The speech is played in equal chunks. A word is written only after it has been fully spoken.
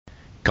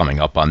coming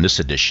up on this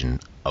edition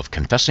of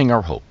Confessing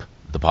Our Hope,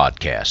 the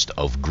podcast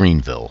of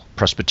Greenville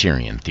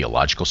Presbyterian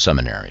Theological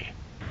Seminary.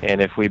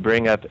 And if we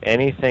bring up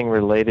anything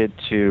related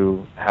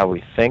to how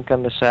we think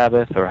on the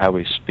Sabbath or how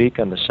we speak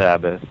on the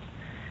Sabbath,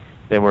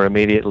 then we're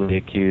immediately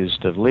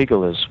accused of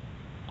legalism,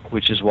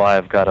 which is why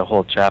I've got a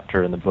whole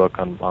chapter in the book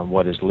on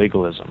what is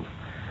legalism,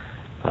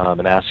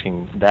 and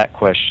asking that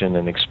question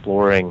and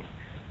exploring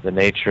the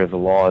nature of the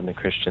law in the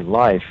Christian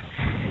life.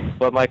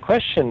 But my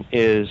question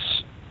is,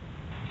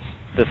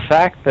 the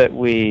fact that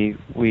we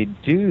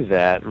do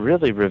that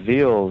really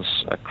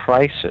reveals a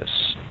crisis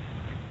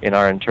in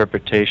our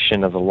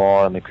interpretation of the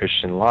law in the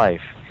Christian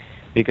life,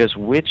 because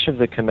which of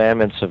the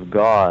commandments of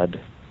God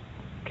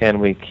can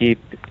we keep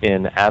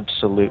in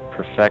absolute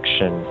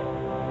perfection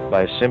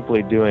by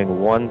simply doing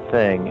one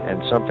thing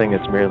and something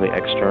that's merely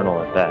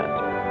external at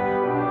that?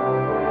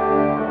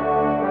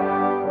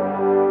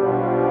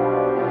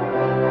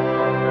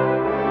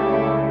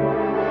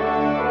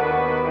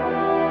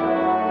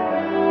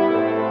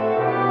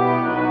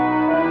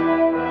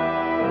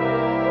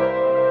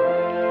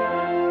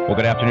 Well,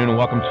 good afternoon and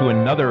welcome to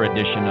another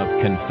edition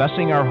of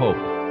Confessing Our Hope,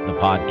 the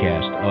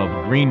podcast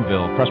of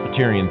Greenville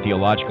Presbyterian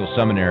Theological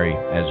Seminary.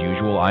 As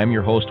usual, I'm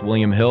your host,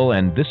 William Hill,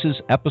 and this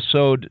is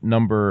episode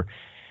number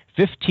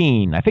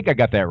 15. I think I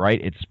got that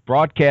right. It's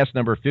broadcast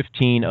number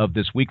 15 of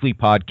this weekly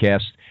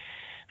podcast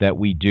that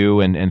we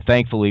do, and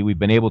thankfully we've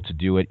been able to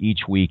do it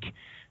each week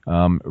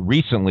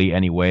recently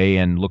anyway,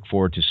 and look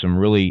forward to some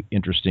really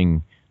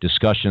interesting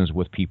discussions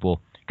with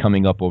people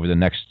coming up over the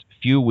next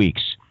few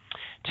weeks.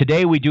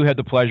 Today we do have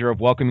the pleasure of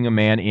welcoming a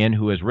man in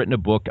who has written a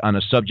book on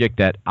a subject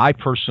that I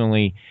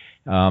personally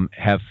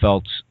have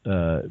felt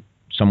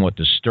somewhat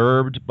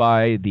disturbed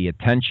by the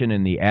attention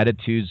and the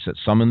attitudes that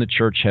some in the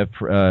church have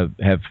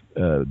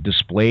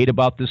displayed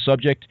about this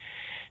subject.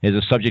 It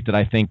is a subject that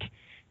I think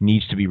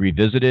needs to be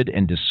revisited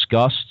and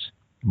discussed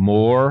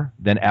more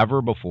than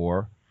ever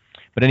before.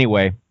 But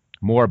anyway,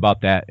 more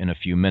about that in a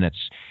few minutes.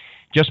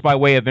 Just by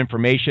way of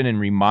information and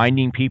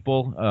reminding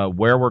people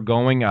where we're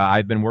going,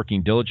 I've been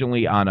working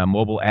diligently on a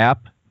mobile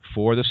app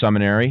for the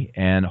seminary,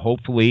 and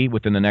hopefully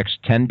within the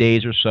next 10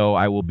 days or so,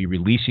 I will be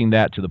releasing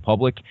that to the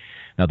public.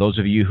 Now, those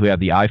of you who have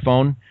the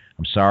iPhone,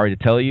 I'm sorry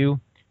to tell you,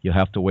 you'll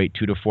have to wait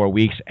 2 to 4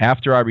 weeks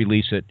after I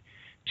release it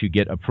to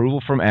get approval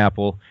from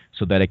Apple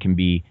so that it can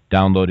be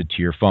downloaded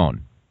to your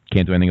phone.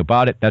 Can't do anything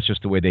about it. That's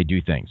just the way they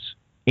do things.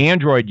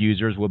 Android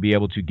users will be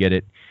able to get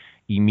it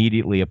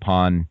immediately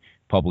upon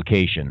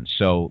publication.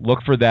 So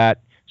look for that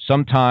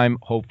sometime,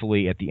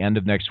 hopefully at the end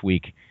of next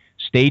week.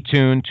 Stay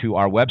tuned to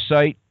our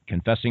website,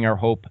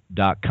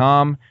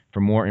 confessingourhope.com, for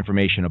more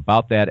information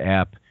about that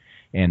app.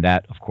 And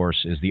that, of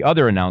course, is the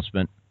other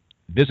announcement.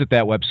 Visit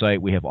that website.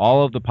 We have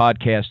all of the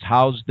podcasts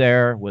housed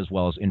there, as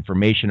well as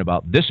information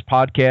about this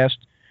podcast,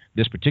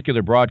 this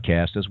particular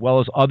broadcast, as well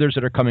as others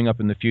that are coming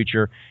up in the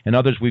future and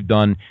others we've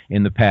done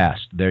in the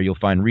past. There you'll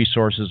find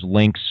resources,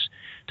 links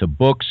to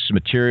books,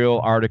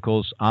 material,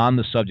 articles on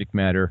the subject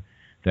matter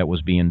that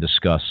was being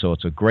discussed. So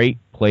it's a great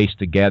place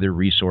to gather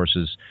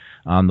resources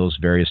on those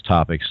various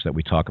topics that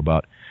we talk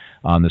about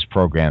on this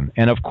program.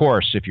 And of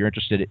course, if you're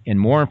interested in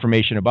more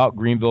information about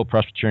Greenville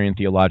Presbyterian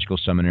Theological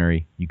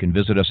Seminary, you can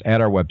visit us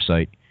at our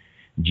website,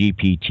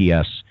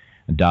 gpts.edu.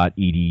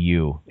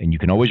 And you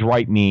can always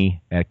write me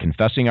at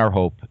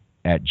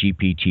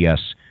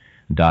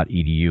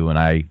confessingourhope@gpts.edu. And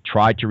I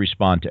try to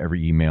respond to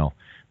every email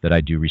that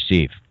I do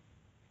receive.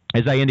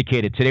 As I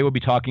indicated, today we'll be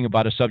talking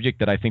about a subject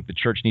that I think the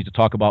church needs to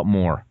talk about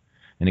more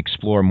and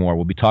explore more.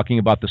 We'll be talking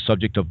about the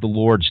subject of the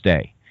Lord's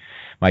Day.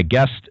 My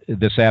guest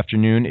this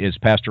afternoon is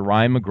Pastor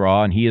Ryan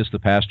McGraw, and he is the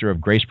pastor of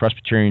Grace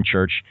Presbyterian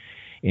Church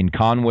in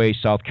Conway,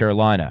 South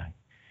Carolina.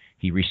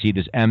 He received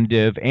his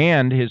MDiv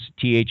and his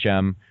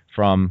THM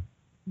from,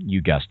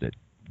 you guessed it,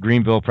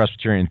 Greenville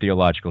Presbyterian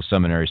Theological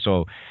Seminary.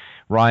 So,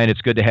 Ryan, it's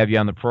good to have you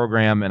on the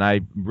program, and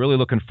I'm really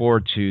looking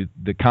forward to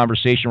the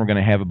conversation we're going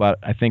to have about,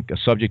 I think, a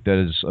subject that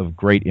is of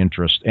great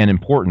interest and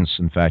importance,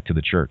 in fact, to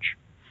the church.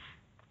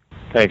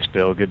 Thanks,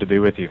 Bill. Good to be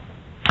with you.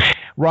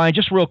 Ryan,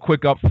 just real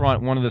quick up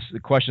front, one of the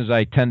questions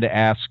I tend to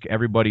ask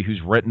everybody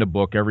who's written a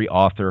book, every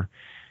author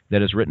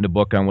that has written a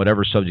book on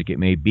whatever subject it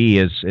may be,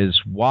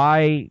 is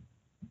why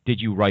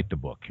did you write the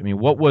book? I mean,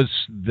 what was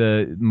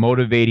the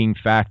motivating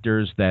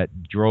factors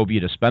that drove you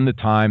to spend the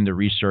time, the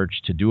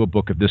research, to do a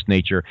book of this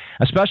nature,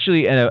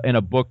 especially in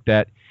a book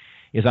that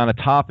is on a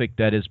topic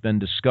that has been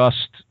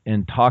discussed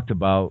and talked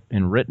about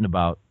and written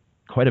about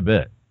quite a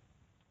bit?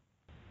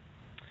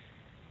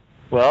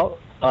 Well,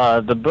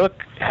 the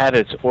book had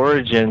its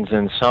origins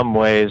in some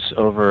ways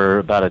over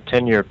about a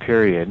 10-year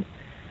period.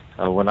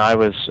 When I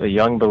was a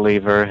young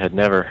believer, had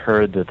never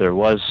heard that there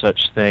was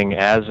such thing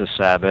as a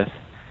Sabbath,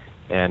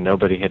 and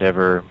nobody had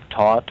ever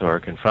taught or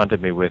confronted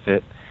me with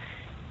it.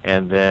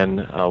 And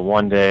then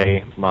one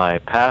day my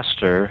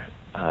pastor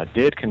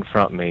did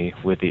confront me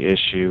with the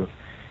issue,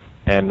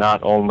 and not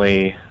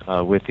only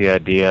with the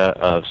idea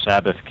of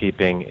Sabbath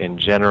keeping in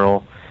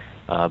general,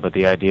 but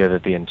the idea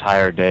that the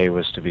entire day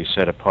was to be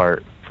set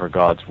apart for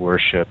God's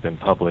worship in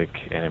public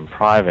and in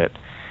private.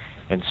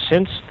 And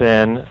since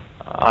then,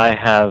 I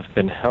have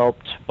been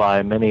helped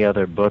by many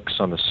other books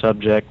on the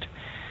subject,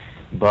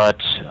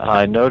 but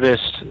I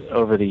noticed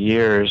over the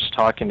years,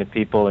 talking to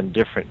people in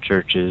different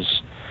churches,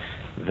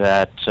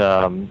 that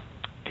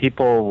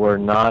people were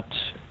not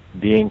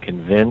being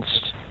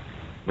convinced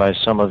by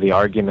some of the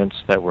arguments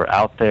that were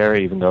out there,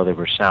 even though they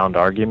were sound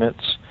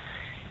arguments.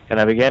 And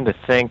I began to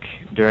think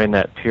during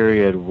that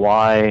period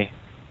why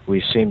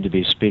we seem to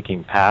be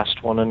speaking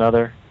past one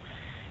another.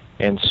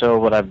 And so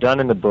what I've done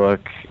in the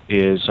book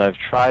is I've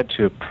tried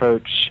to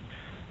approach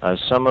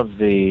some of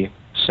the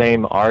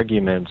same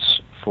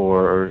arguments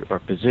or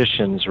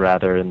positions,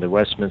 rather, in the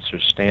Westminster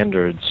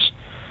Standards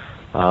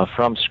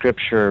from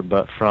Scripture,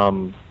 but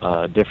from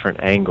a different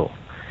angle.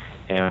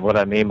 And what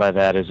I mean by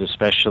that is,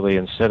 especially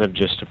instead of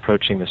just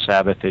approaching the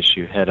Sabbath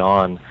issue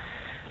head-on,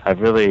 I've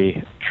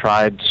really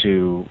tried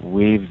to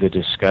weave the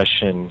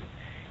discussion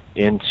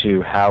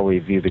into how we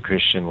view the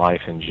Christian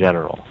life in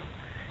general.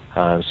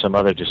 Some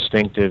other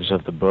distinctives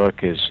of the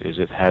book is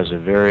it has a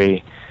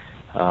very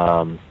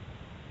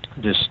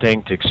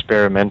distinct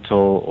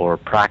experimental or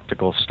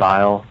practical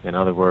style. In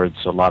other words,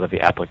 a lot of the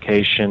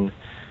application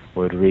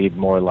would read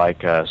more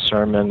like a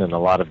sermon and a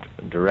lot of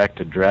direct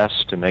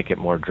address to make it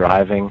more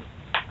driving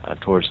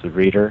towards the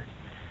reader.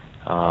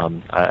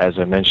 As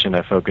I mentioned,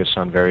 I focus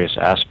on various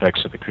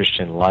aspects of the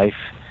Christian life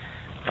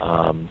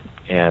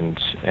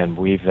and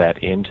weave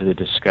that into the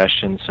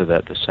discussion so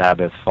that the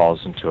Sabbath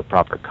falls into a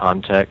proper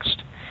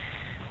context.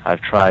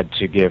 I've tried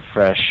to give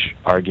fresh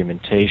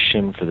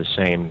argumentation for the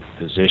same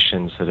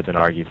positions that have been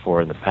argued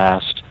for in the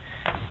past.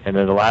 And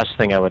then the last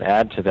thing I would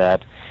add to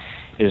that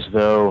is,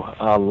 though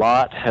a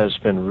lot has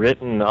been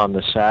written on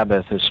the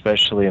Sabbath,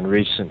 especially in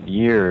recent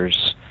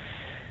years,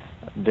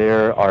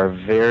 there are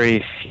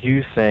very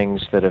few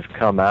things that have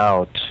come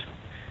out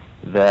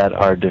that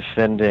are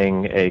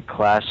defending a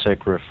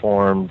classic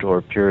Reformed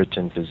or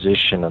Puritan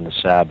position on the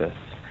Sabbath.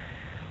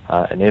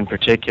 And in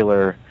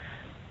particular,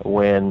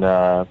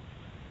 when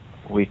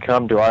we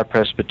come to our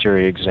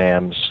presbytery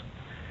exams,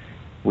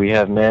 we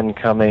have men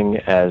coming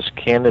as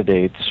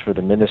candidates for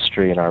the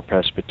ministry in our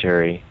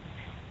presbytery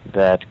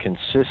that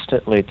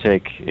consistently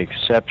take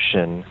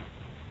exception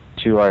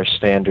to our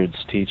standards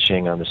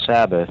teaching on the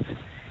Sabbath.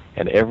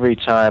 And every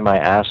time I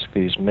ask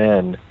these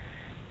men,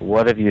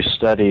 what have you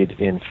studied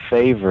in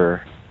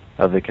favor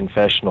of the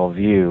confessional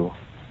view,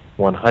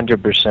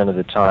 100% of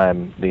the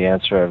time the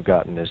answer I've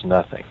gotten is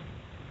nothing.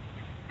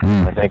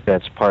 I think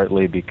that's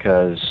partly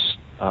because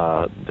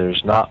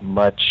there's not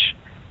much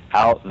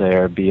out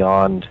there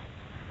beyond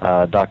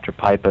Dr.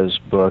 Pipa's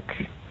book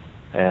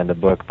and a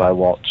book by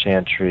Walt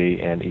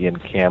Chantry and Ian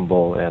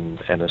Campbell and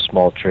a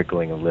small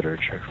trickling of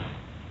literature.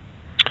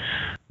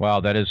 Wow,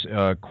 that is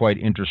quite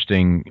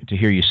interesting to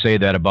hear you say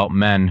that about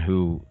men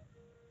who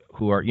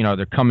are,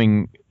 they're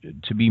coming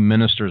to be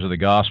ministers of the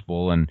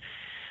gospel, and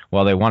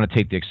while they want to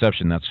take the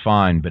exception, that's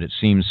fine, but it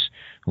seems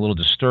a little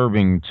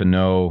disturbing to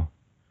know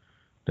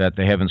that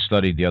they haven't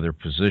studied the other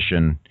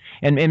position.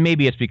 And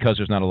maybe it's because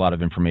there's not a lot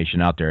of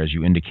information out there, as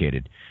you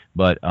indicated,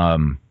 but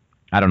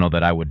I don't know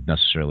that I would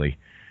necessarily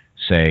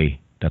say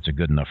that's a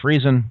good enough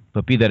reason,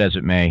 but be that as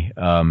it may,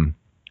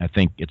 I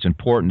think it's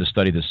important to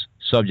study this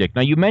subject.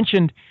 Now, you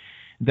mentioned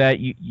that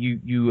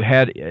you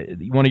had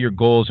one of your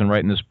goals in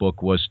writing this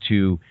book was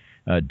to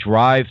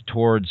drive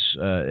towards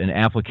an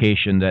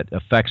application that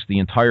affects the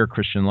entire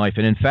Christian life.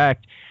 And in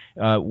fact,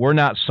 were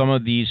not some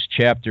of these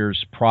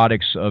chapters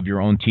products of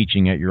your own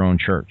teaching at your own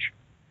church?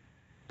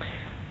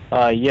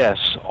 Yes,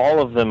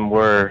 all of them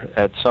were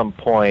at some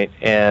point,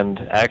 and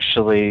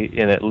actually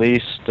in at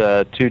least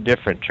two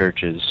different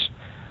churches.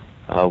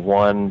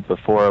 One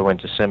before I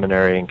went to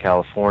seminary in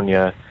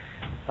California.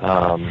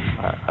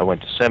 I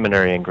went to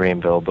seminary in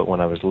Greenville, but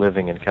when I was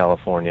living in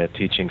California,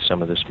 teaching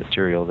some of this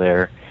material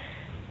there,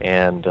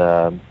 and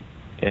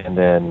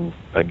then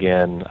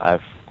again,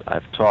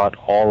 I've taught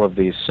all of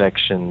these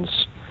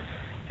sections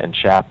and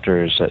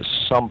chapters at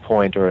some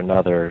point or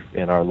another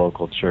in our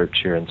local church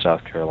here in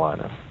South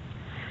Carolina.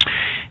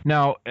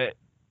 Now,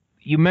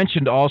 you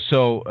mentioned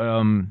also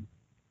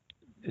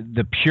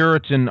the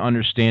Puritan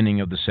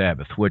understanding of the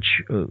Sabbath,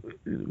 which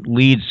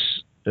may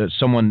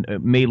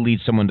lead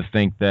someone to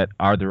think that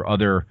are there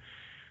other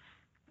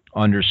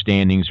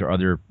understandings or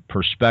other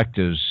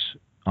perspectives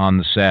on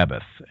the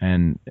Sabbath?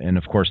 And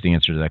of course, the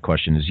answer to that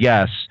question is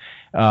yes.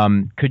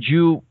 Could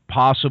you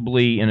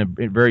possibly,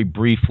 very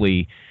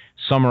briefly,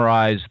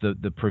 summarize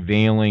the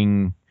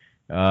prevailing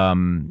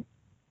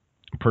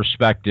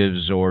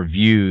perspectives or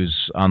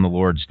views on the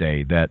Lord's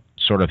Day that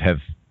sort of have,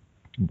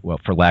 well,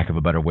 for lack of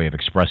a better way of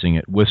expressing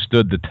it,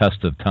 withstood the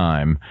test of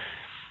time?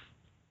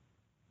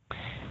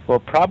 Well,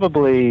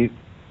 probably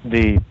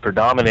the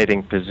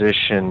predominating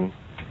position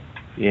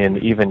in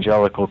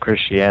evangelical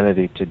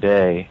Christianity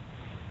today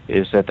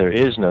is that there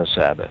is no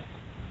Sabbath,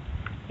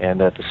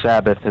 and that the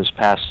Sabbath has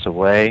passed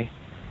away.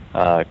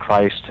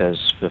 Christ has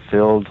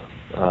fulfilled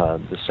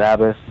the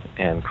Sabbath,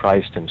 and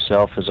Christ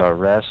himself is our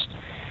rest.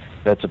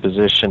 That's a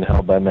position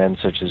held by men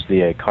such as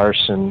D.A.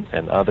 Carson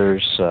and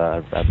others.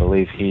 I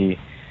believe he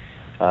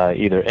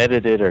either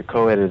edited or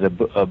co-edited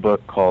a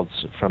book called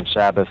From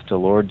Sabbath to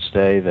Lord's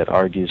Day that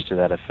argues to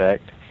that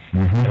effect.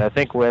 Mm-hmm. And I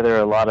think whether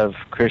a lot of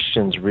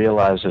Christians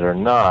realize it or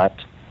not,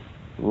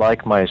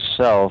 like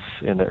myself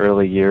in the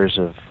early years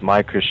of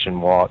my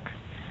Christian walk,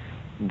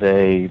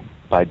 they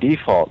by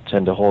default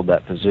tend to hold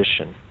that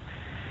position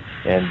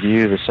and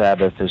view the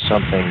Sabbath as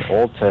something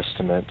Old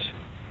Testament,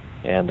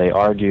 and they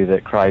argue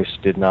that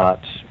Christ did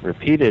not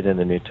repeat it in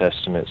the New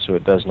Testament, so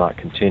it does not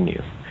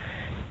continue.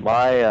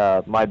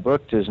 My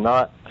book does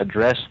not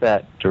address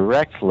that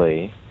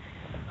directly.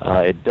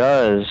 It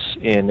does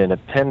in an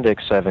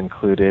appendix I've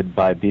included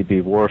by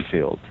B.B.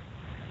 Warfield.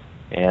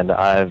 And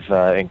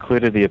I've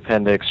included the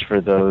appendix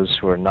for those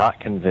who are not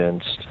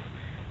convinced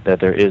that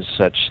there is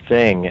such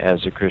thing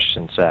as a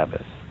Christian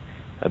Sabbath,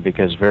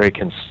 because very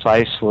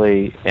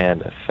concisely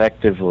and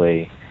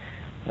effectively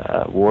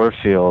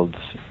Warfield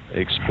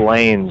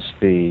explains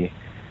the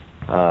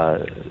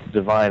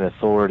divine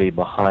authority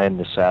behind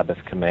the Sabbath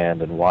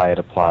command and why it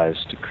applies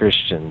to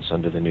Christians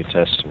under the New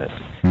Testament.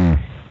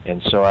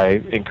 And so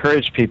I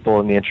encourage people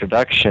in the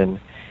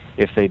introduction,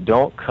 if they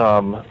don't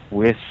come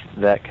with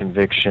that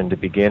conviction, to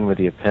begin with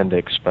the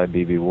appendix by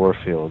B.B.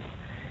 Warfield,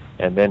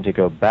 and then to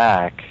go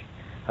back,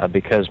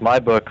 because my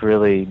book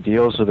really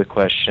deals with the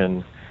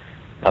question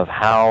of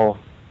how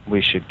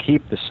we should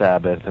keep the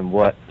Sabbath and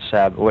what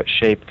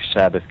shape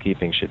Sabbath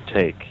keeping should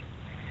take.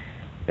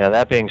 Now,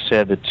 that being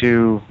said, the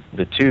two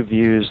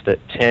views that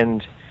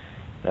tend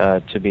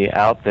to be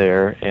out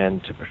there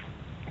and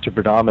to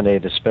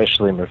predominate,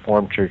 especially in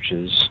Reformed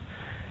churches,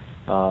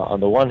 on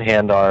the one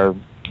hand are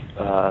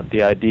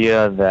the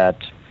idea that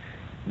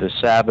the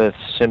Sabbath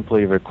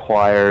simply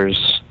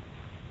requires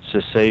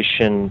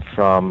cessation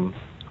from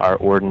our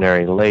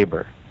ordinary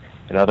labor.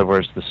 In other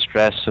words, the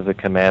stress of the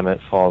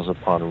commandment falls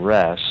upon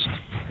rest.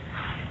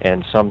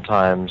 And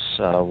sometimes,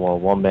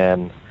 one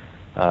man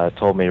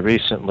told me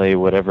recently,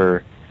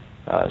 whatever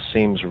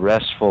seems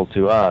restful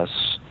to us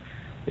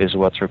is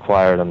what's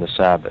required on the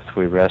Sabbath.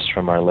 We rest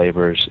from our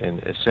labors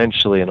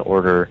essentially in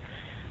order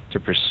to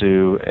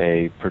pursue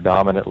a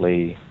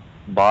predominantly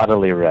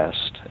bodily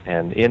rest.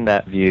 And in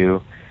that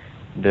view,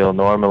 they'll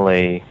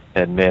normally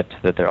admit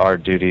that there are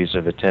duties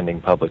of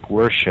attending public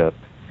worship,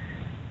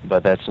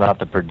 but that's not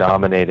the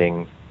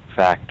predominating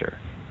factor.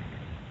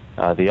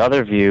 The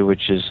other view,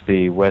 which is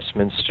the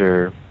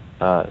Westminster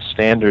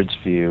Standards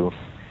view,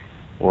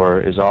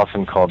 or is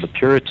often called the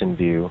Puritan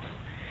view,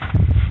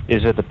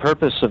 is that the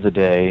purpose of the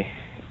day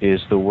is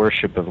the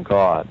worship of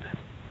God.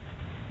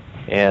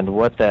 And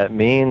what that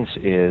means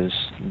is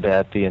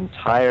that the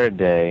entire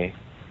day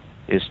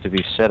is to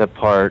be set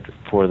apart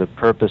for the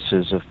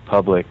purposes of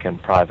public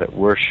and private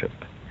worship.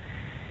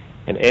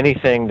 And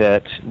anything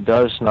that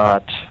does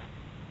not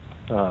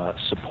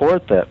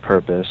support that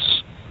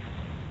purpose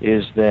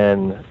is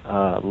then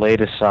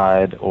laid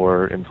aside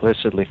or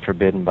implicitly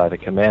forbidden by the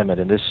commandment.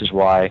 And this is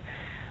why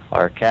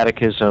our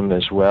catechism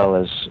as well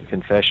as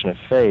confession of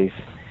faith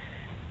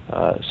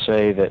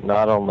say that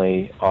not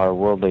only our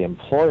worldly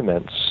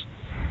employments,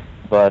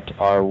 but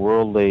our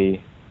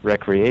worldly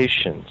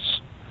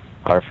recreations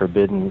are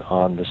forbidden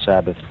on the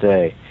Sabbath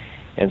day.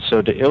 And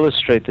so to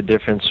illustrate the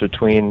difference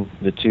between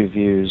the two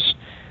views,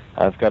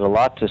 I've got a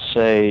lot to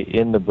say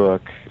in the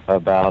book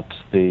about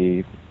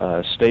the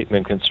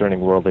statement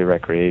concerning worldly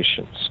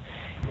recreations.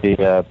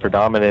 The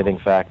predominating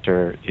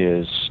factor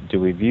is, do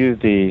we view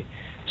the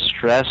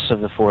stress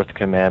of the fourth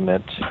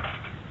commandment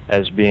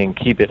as being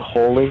keep it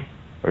holy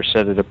or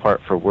set it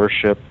apart for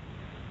worship,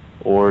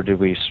 or do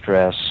we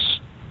stress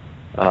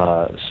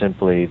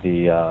simply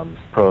the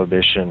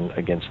prohibition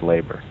against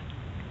labor?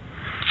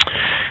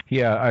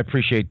 Yeah, I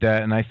appreciate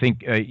that, and I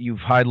think you've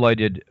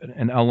highlighted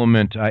an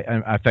element.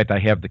 In fact, I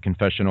have the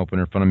confession open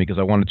in front of me because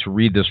I wanted to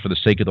read this for the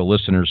sake of the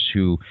listeners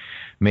who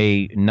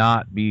may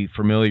not be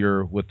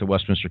familiar with the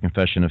Westminster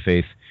Confession of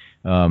Faith.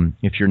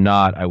 If you're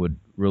not, I would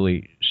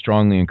really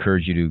strongly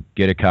encourage you to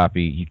get a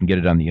copy. You can get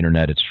it on the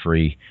internet. It's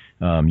free.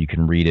 You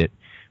can read it.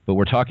 But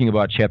we're talking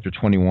about Chapter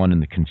 21 in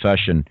the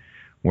Confession,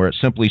 where it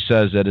simply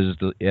says that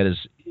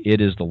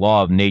it is the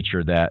law of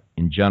nature that,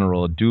 in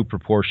general, a due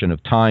proportion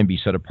of time be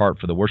set apart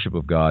for the worship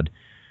of God.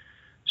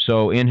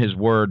 So in his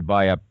word,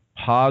 by a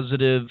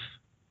positive,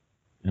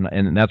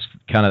 and that's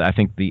kind of, I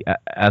think, the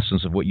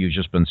essence of what you've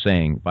just been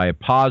saying, by a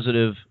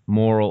positive,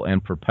 moral,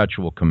 and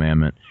perpetual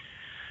commandment,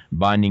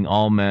 binding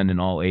all men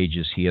in all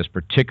ages, he has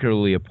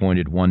particularly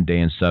appointed one day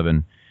in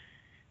 7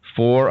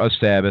 for a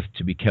Sabbath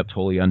to be kept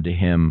holy unto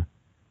him,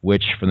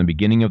 which from the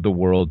beginning of the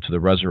world to the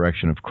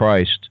resurrection of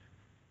Christ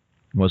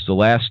was the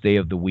last day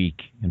of the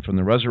week, and from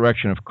the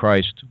resurrection of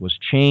Christ was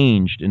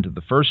changed into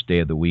the first day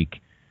of the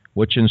week,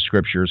 which in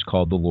Scripture is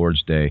called the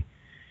Lord's Day,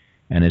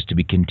 and is to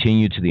be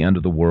continued to the end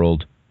of the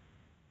world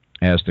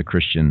as the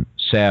Christian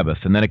Sabbath.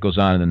 And then it goes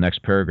on in the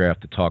next paragraph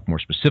to talk more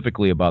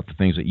specifically about the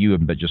things that you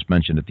have just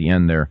mentioned at the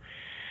end there.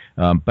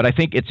 But I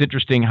think it's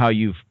interesting how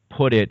you've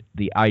put it,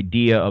 the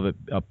idea of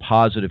a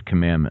positive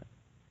commandment.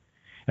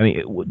 I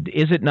mean,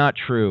 is it not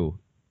true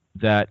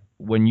that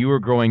when you were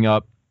growing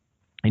up,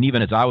 and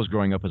even as I was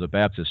growing up as a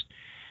Baptist,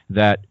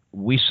 that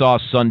we saw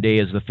Sunday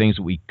as the things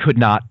that we could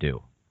not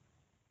do?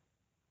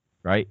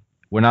 right?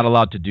 We're not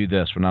allowed to do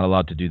this. We're not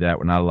allowed to do that.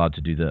 We're not allowed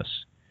to do this.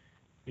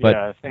 But,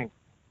 yeah, I think.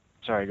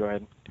 Sorry, go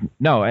ahead.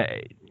 No,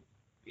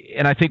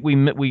 and I think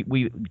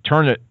we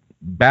turn it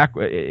back.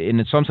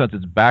 In some sense,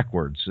 it's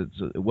backwards.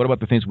 What about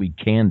the things we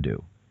can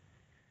do?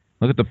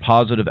 Look at the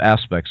positive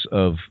aspects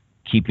of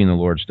keeping the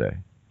Lord's Day.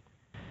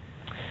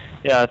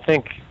 Yeah, I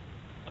think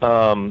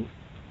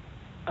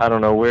I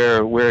don't know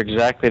where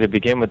exactly to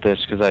begin with this,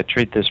 because I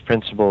treat this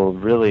principle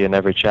really in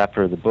every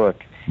chapter of the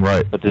book.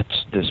 Right. But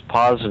this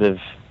positive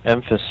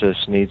emphasis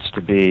needs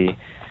to be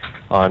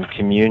on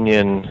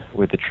communion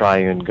with the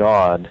triune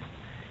God,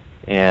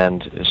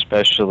 and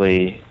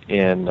especially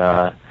in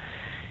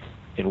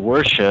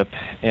worship,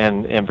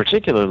 and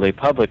particularly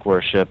public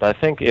worship. I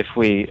think if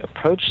we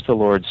approach the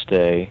Lord's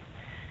Day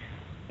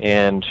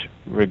and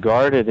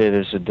regarded it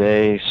as a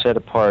day set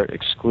apart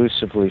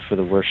exclusively for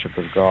the worship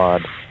of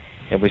God,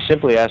 and we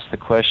simply ask the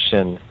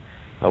question,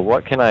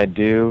 what can I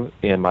do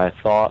in my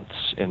thoughts,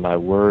 in my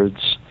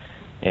words,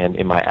 and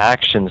in my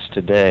actions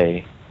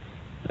today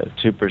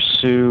to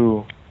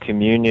pursue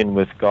communion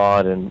with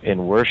God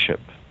in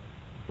worship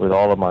with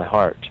all of my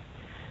heart?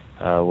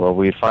 Well,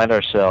 we find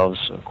ourselves,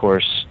 of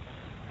course,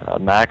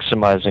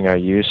 maximizing our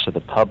use of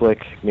the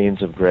public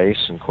means of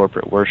grace and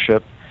corporate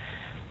worship.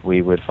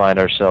 We would find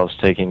ourselves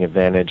taking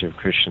advantage of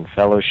Christian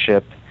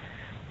fellowship,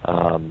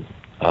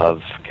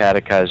 of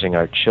catechizing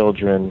our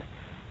children,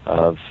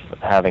 of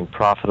having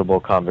profitable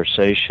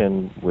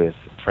conversation with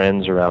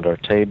friends around our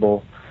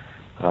table.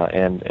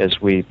 And as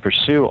we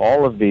pursue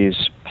all of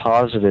these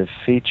positive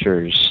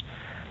features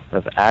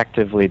of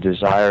actively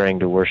desiring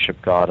to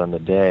worship God on the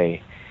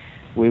day,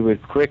 we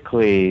would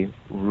quickly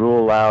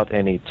rule out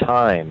any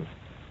time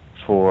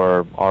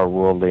for our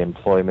worldly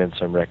employments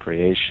and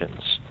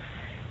recreations.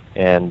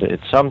 And in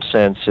some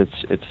sense,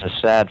 it's a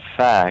sad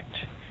fact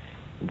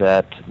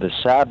that the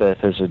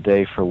Sabbath as a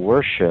day for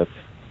worship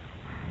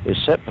is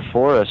set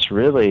before us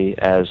really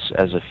as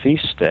a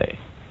feast day,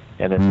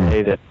 and a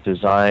day that's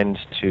designed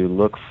to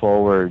look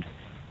forward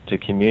to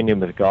communion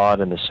with God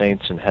and the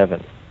saints in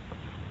heaven.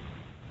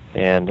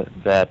 And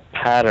that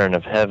pattern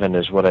of heaven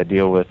is what I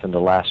deal with in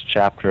the last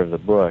chapter of the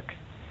book,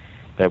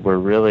 that we're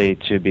really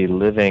to be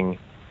living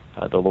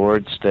the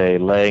Lord's Day,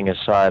 laying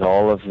aside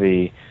all of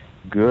the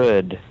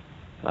good,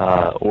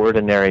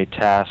 ordinary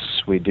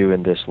tasks we do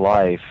in this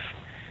life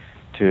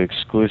to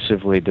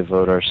exclusively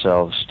devote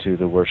ourselves to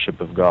the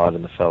worship of God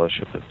and the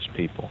fellowship of His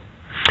people.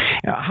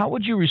 How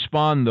would you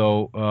respond,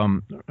 though,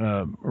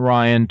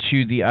 Ryan,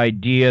 to the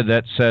idea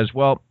that says,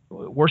 well,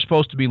 we're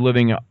supposed to be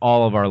living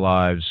all of our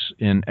lives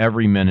in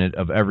every minute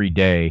of every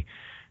day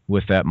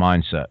with that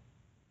mindset?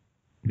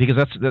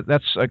 Because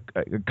that's a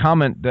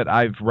comment that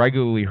I've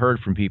regularly heard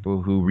from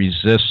people who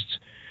resist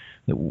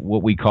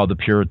what we call the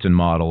Puritan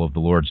model of the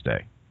Lord's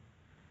Day.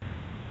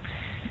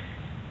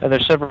 And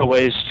there's several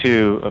ways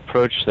to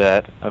approach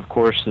that. Of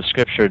course, the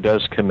Scripture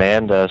does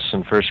command us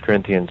in 1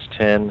 Corinthians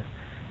 10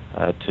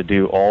 to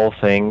do all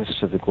things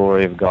to the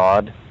glory of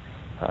God.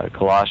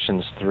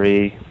 Colossians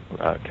 3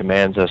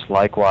 commands us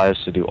likewise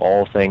to do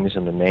all things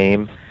in the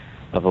name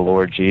of the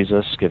Lord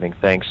Jesus, giving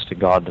thanks to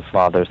God the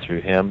Father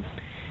through Him.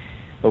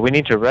 But we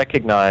need to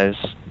recognize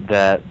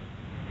that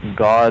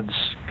God's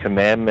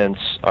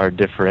commandments are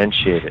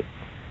differentiated.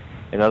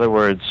 In other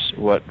words,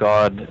 what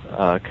God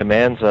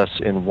commands us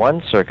in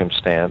one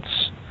circumstance,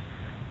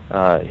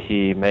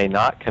 He may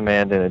not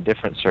command in a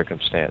different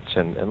circumstance.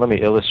 And let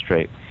me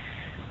illustrate.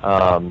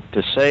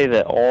 To say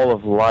that all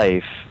of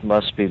life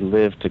must be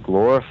lived to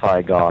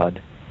glorify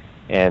God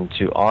and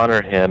to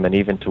honor Him and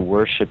even to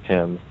worship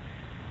Him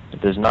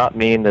does not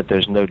mean that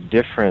there's no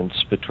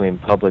difference between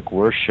public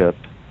worship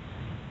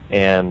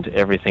and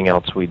everything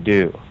else we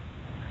do.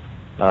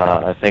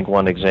 I think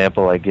one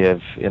example I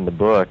give in the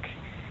book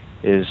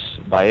is,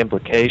 by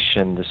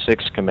implication, the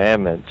sixth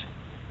commandment,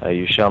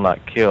 you shall not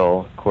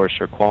kill, of course,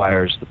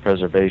 requires the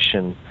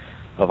preservation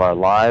of our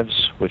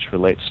lives, which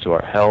relates to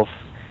our health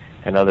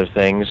and other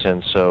things,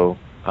 and so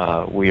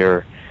we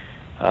are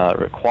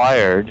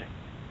required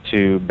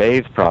to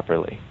bathe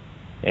properly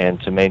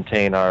and to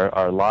maintain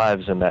our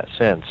lives in that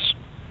sense.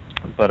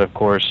 But of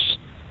course,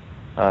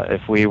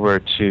 if we were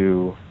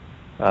to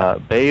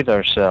bathe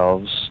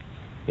ourselves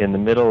in the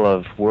middle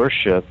of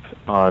worship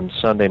on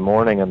Sunday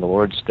morning on the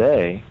Lord's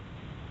Day,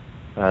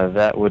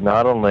 that would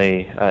not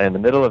only, in the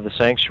middle of the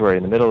sanctuary,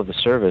 in the middle of the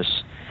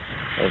service,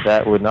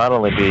 that would not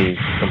only be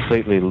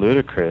completely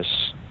ludicrous,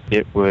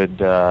 it would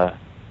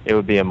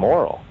be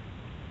immoral.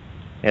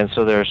 And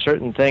so there are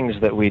certain things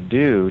that we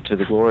do to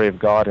the glory of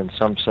God in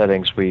some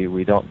settings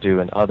we don't do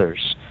in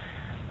others.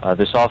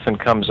 This often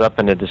comes up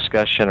in a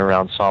discussion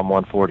around Psalm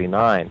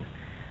 149.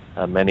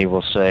 Many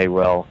will say,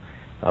 well,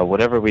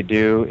 whatever we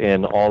do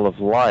in all of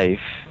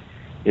life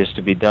is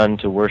to be done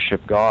to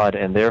worship God,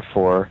 and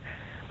therefore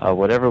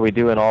whatever we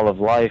do in all of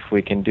life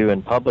we can do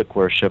in public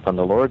worship on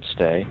the Lord's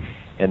Day,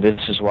 and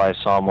this is why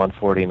Psalm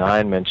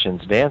 149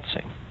 mentions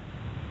dancing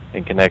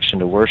in connection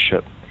to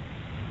worship.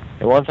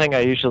 And one thing I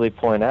usually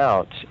point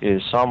out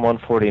is Psalm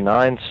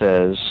 149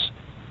 says,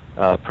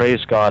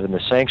 praise God in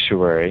the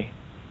sanctuary,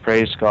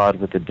 praise God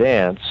with the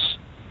dance,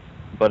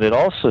 But it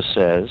also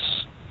says,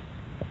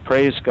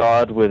 praise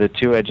God with a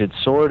two-edged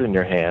sword in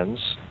your hands,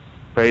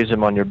 praise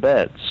Him on your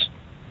beds.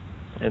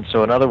 And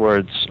so, in other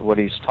words, what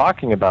he's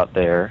talking about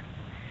there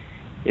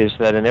is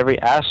that in every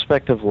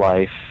aspect of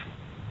life,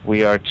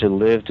 we are to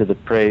live to the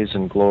praise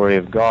and glory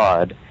of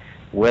God,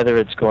 whether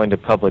it's going to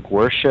public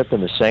worship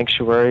in the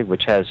sanctuary,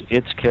 which has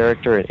its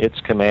character and its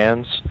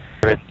commands,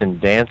 whether it's in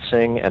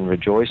dancing and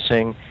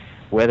rejoicing,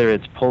 whether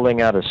it's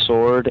pulling out a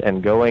sword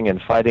and going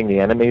and fighting the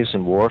enemies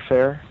in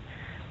warfare,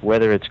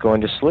 whether it's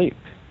going to sleep.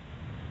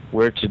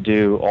 We're to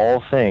do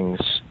all things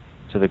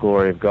to the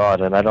glory of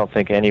God, and I don't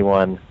think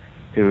anyone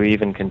who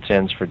even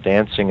contends for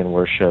dancing in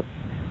worship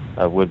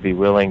would be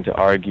willing to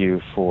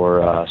argue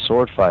for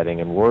sword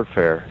fighting and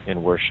warfare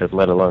in worship,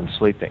 let alone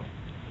sleeping.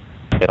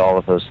 That all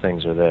of those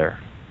things are there.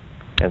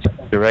 And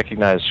so to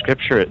recognize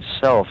Scripture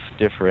itself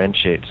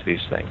differentiates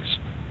these things.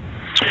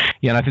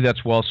 Yeah, and I think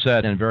that's well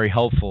said and very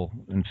helpful,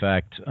 in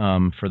fact,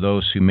 for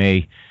those who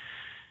may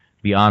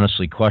be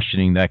honestly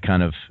questioning that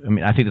kind of... I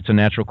mean, I think it's a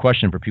natural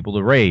question for people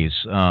to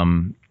raise,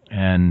 and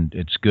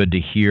it's good to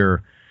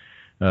hear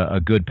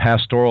a good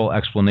pastoral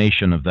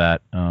explanation of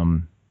that,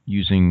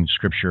 using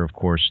Scripture, of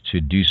course,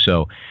 to do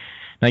so.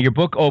 Now, your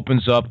book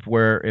opens up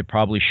where it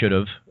probably should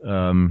have,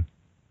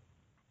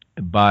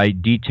 by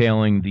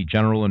detailing the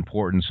general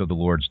importance of the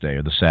Lord's Day,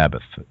 or the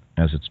Sabbath,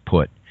 as it's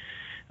put.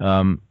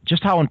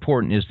 Just how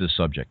important is this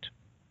subject?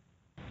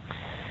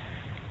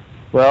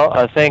 Well,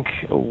 I think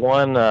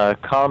one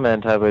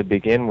comment I would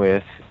begin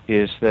with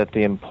is that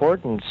the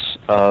importance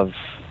of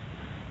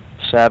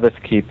Sabbath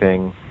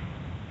keeping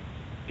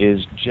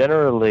is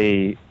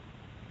generally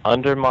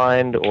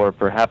undermined, or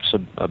perhaps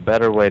a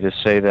better way to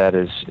say that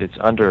is it's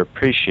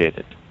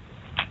underappreciated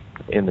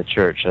in the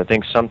church. I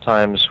think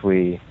sometimes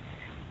we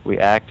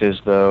act as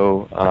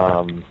though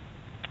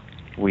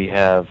we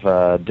have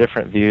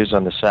different views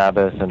on the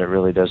Sabbath, and it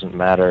really doesn't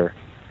matter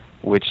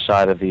which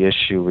side of the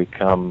issue we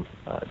come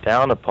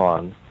down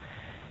upon.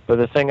 But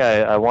the thing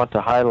I want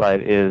to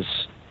highlight is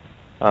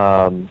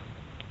the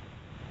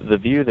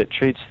view that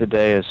treats the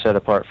day as set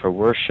apart for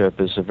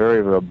worship is a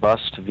very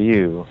robust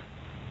view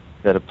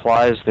that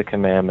applies the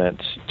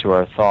commandment to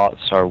our thoughts,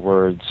 our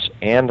words,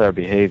 and our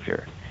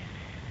behavior.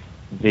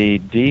 The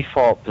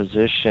default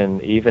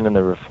position, even in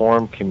the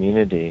Reformed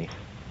community,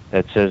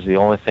 that says the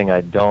only thing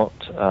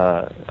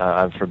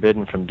I'm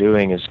forbidden from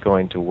doing is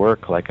going to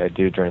work like I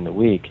do during the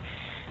week,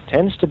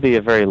 tends to be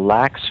a very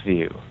lax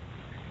view,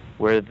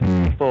 where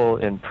the people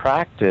in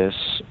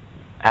practice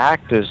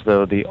act as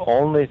though the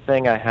only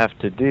thing I have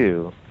to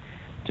do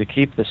to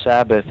keep the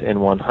Sabbath in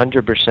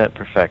 100%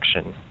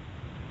 perfection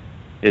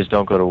is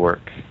don't go to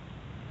work.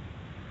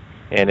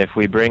 And if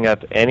we bring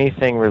up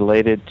anything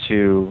related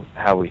to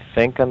how we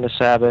think on the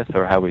Sabbath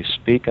or how we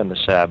speak on the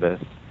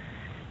Sabbath,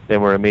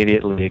 then we're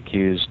immediately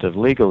accused of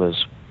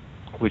legalism,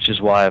 which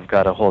is why I've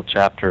got a whole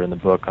chapter in the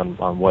book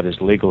on what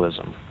is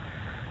legalism,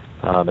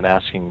 and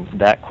asking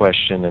that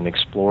question and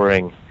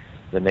exploring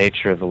the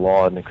nature of the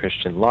law in the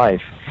Christian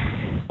life.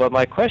 But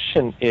my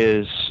question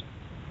is,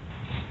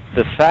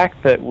 the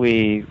fact that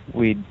we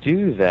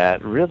do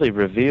that really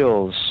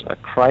reveals a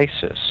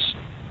crisis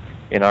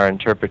in our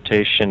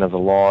interpretation of the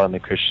law in the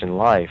Christian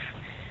life,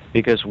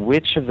 because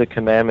which of the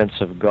commandments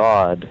of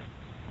God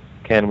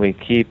can we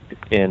keep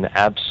in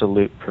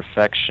absolute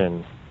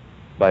perfection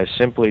by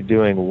simply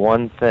doing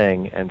one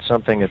thing, and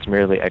something that's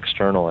merely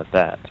external at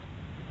that?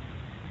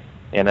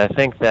 And I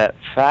think that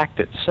fact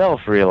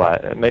itself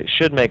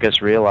should make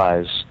us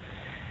realize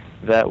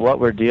that what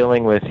we're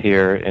dealing with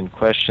here in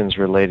questions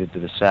related to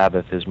the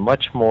Sabbath is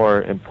much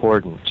more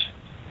important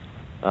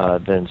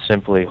than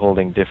simply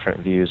holding different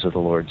views of the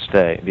Lord's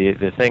Day.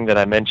 The thing that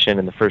I mentioned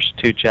in the first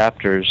two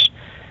chapters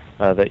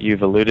that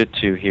you've alluded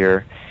to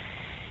here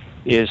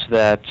is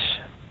that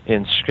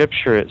in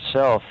Scripture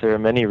itself there are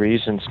many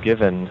reasons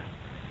given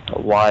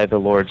why the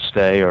Lord's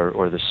Day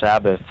or the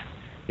Sabbath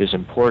is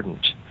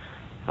important.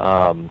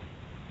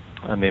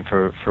 I mean,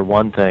 for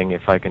one thing,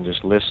 if I can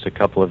just list a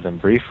couple of them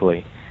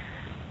briefly,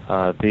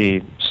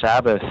 the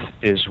Sabbath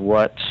is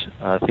what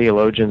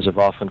theologians have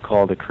often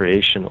called a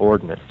creation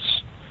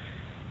ordinance.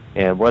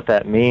 And what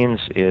that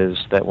means is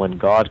that when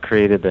God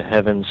created the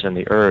heavens and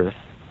the earth,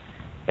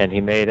 and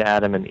He made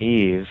Adam and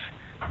Eve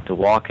to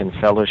walk in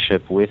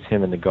fellowship with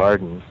Him in the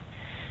garden,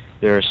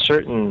 there are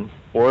certain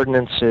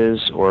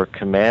ordinances or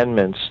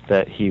commandments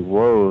that He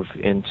wove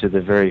into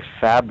the very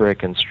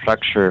fabric and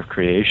structure of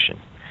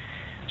creation.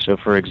 So,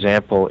 for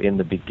example, in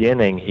the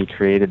beginning, He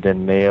created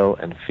them male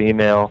and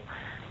female.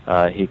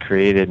 He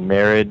created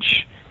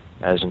marriage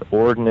as an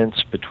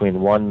ordinance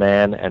between one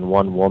man and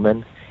one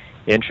woman.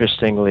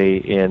 Interestingly,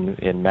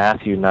 in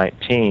Matthew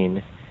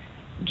 19,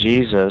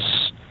 Jesus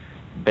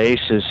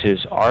bases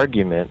His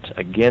argument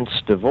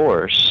against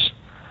divorce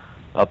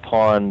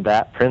upon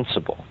that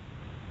principle.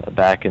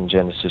 Back in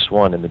Genesis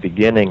 1, in the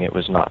beginning it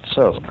was not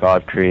so.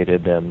 God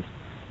created them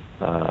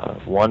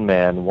one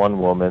man, one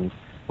woman.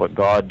 What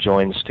God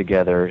joins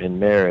together in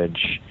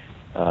marriage,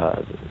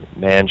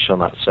 man shall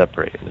not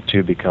separate, and the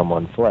two become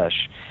one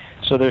flesh.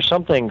 So there's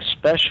something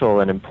special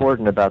and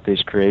important about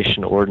these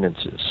creation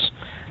ordinances.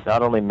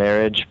 not only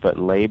marriage, but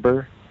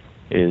labor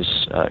is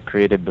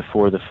created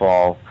before the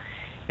fall,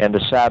 and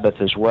the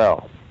Sabbath as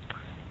well.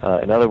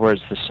 In other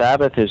words, the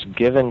Sabbath is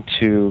given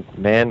to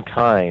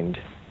mankind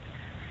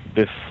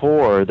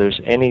before there's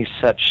any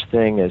such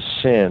thing as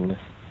sin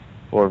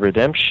or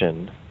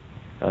redemption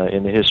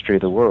in the history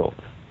of the world.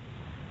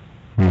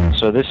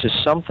 So this is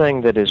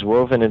something that is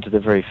woven into the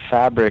very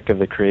fabric of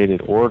the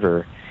created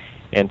order,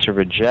 and to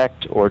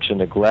reject or to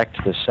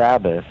neglect the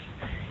Sabbath,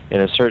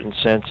 in a certain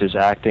sense, is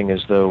acting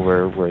as though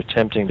we're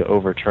attempting to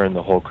overturn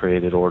the whole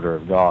created order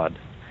of God.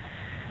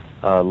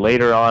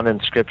 Later on in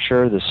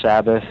Scripture, the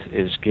Sabbath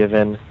is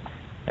given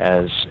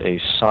as a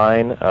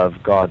sign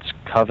of God's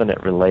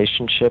covenant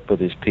relationship with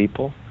His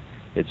people.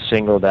 It's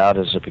singled out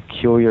as a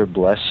peculiar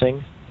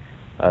blessing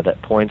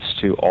that points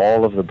to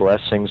all of the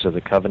blessings of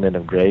the covenant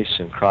of grace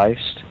in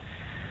Christ.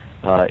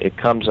 It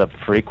comes up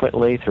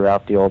frequently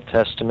throughout the Old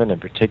Testament. In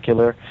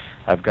particular,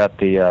 I've got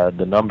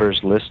the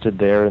numbers listed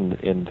there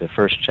in the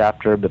first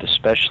chapter, but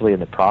especially in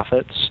the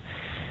prophets.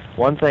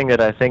 One thing that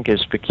I think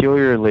is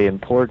peculiarly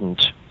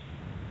important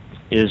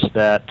is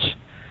that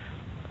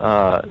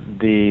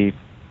the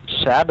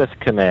Sabbath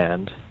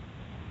command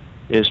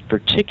is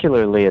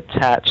particularly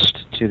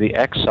attached to the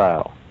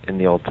exile in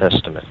the Old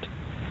Testament.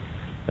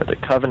 The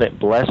covenant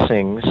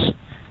blessings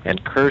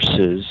and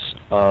curses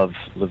of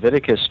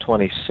Leviticus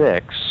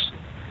 26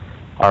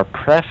 are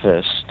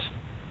prefaced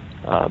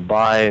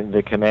by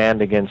the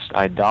command against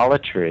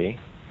idolatry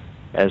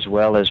as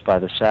well as by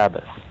the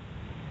Sabbath,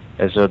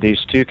 as though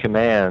these two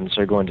commands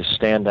are going to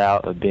stand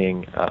out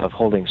of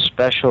holding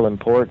special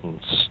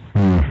importance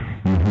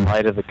in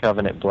light of the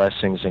covenant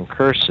blessings and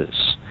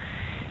curses.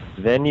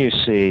 Then you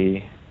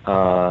see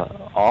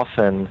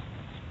often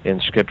in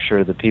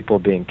Scripture the people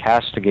being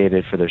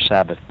castigated for their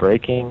Sabbath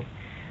breaking.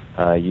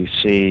 You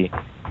see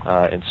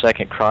in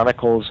 2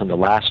 Chronicles, in the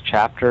last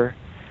chapter,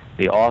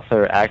 the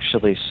author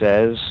actually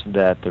says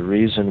that the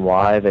reason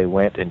why they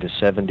went into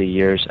 70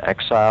 years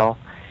exile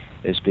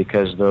is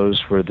because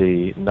those were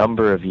the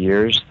number of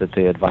years that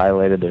they had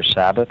violated their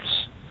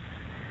Sabbaths.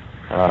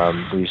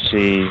 We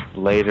see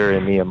later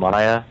in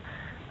Nehemiah,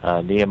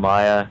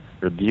 Nehemiah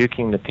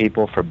rebuking the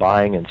people for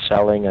buying and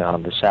selling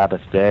on the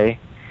Sabbath day,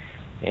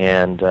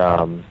 and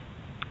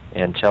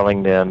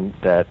telling them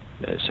that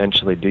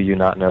essentially, do you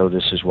not know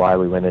this is why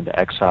we went into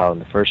exile in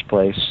the first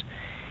place?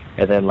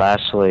 And then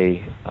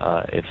lastly,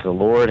 if the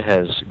Lord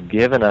has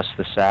given us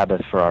the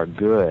Sabbath for our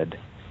good,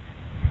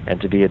 and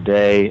to be a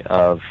day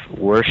of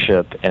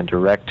worship and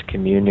direct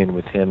communion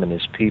with Him and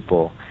His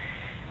people,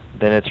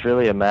 then it's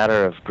really a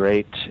matter of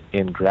great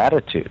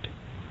ingratitude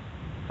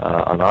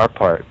on our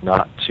part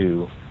not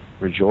to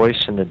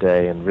rejoice in the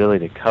day and really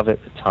to covet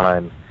the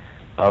time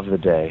of the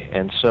day.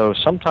 And so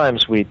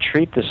sometimes we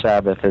treat the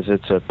Sabbath as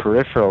it's a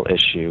peripheral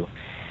issue,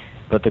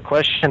 but the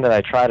question that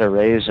I try to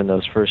raise in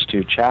those first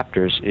two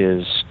chapters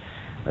is,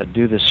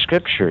 do the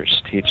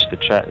Scriptures teach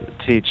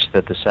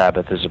that the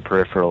Sabbath is a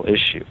peripheral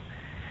issue?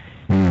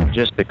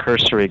 Just a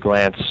cursory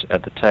glance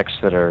at the texts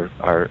that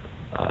are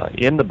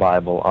in the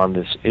Bible on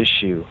this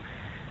issue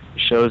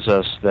shows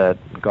us that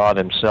God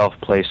Himself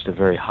placed a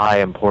very high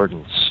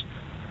importance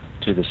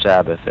to the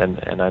Sabbath.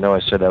 And I know I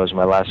said that was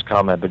my last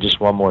comment, but just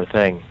one more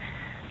thing.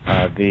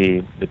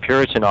 The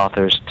Puritan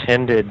authors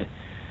tended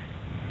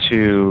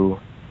to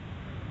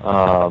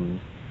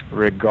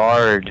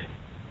regard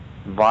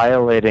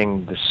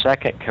violating the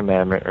second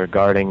commandment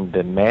regarding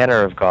the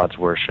manner of God's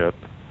worship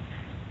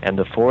and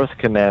the fourth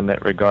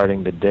commandment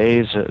regarding the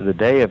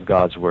day of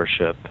God's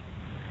worship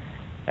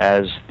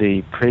as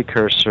the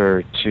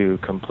precursor to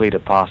complete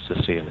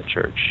apostasy in the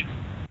church.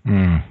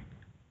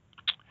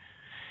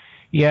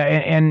 Yeah,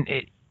 and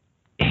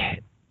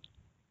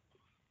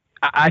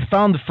I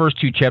found the first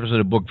two chapters of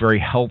the book very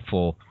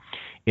helpful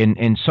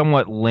in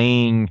somewhat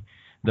laying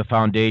the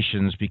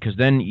foundations, because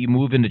then you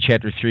move into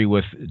chapter 3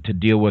 to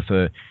deal with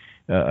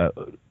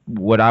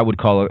what I would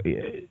call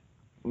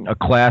a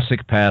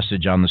classic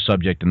passage on the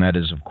subject, and that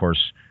is, of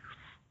course,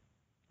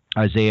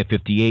 Isaiah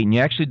 58. And you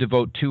actually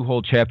devote 2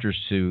 whole chapters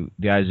to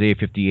the Isaiah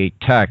 58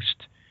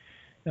 text,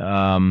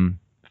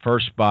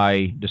 first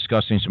by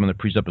discussing some of the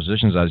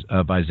presuppositions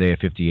of Isaiah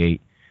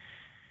 58.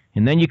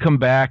 And then you come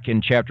back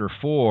in chapter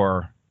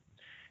 4,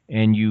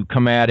 and you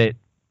come at it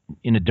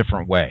in a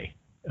different way.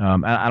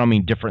 I don't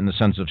mean different in the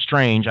sense of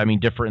strange. I mean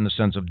different in the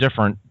sense of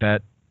different,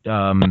 that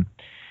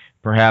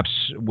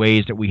perhaps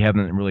ways that we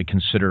haven't really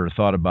considered or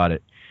thought about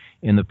it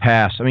in the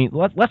past. I mean,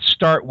 let's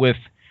start with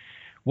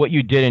what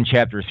you did in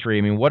chapter 3.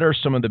 I mean, what are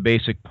some of the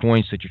basic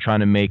points that you're trying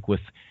to make with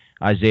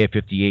Isaiah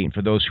 58? And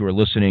for those who are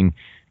listening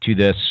to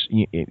this,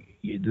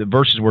 the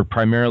verses we're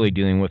primarily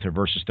dealing with are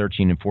verses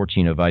 13 and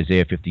 14 of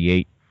Isaiah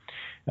 58.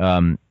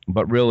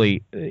 But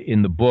really,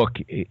 in the book,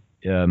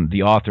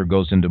 the author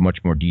goes into much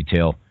more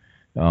detail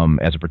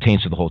as it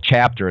pertains to the whole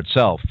chapter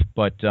itself.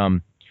 But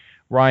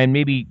Ryan,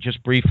 maybe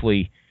just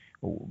briefly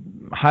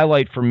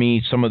highlight for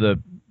me some of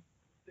the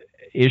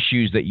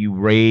issues that you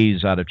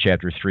raise out of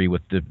chapter 3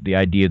 with the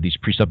idea of these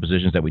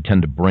presuppositions that we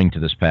tend to bring to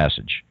this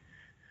passage.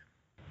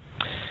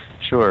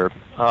 Sure.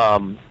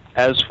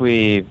 as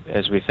we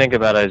think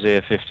about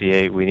Isaiah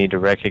 58, we need to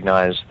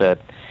recognize that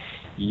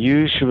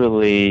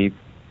usually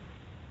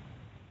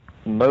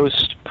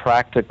most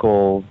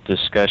practical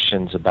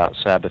discussions about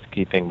Sabbath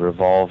keeping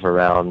revolve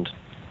around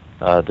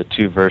the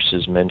two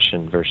verses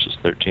mentioned, verses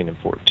 13 and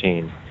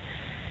 14.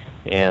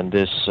 And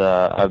this,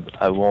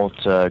 I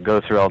won't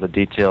go through all the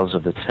details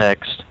of the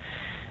text,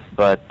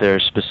 but there are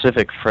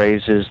specific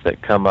phrases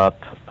that come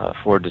up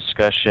for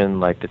discussion,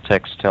 like the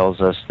text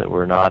tells us that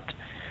we're not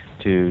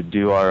to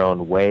do our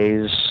own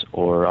ways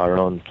or our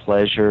own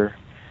pleasure.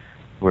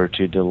 We're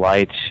to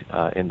delight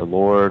in the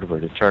Lord. We're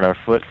to turn our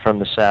foot from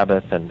the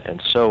Sabbath,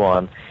 and so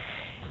on.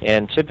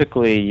 And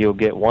typically you'll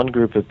get one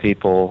group of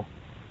people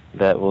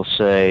that will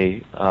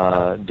say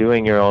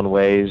doing your own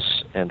ways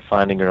and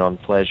finding your own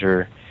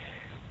pleasure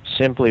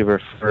simply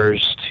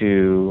refers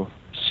to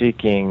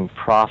seeking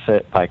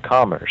profit by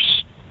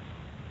commerce,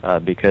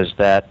 because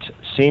that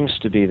seems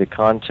to be the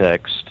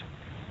context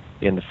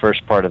in the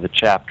first part of the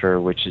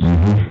chapter, which is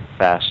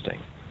fasting.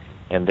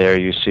 And there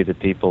you see the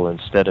people,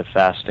 instead of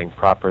fasting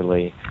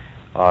properly,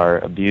 are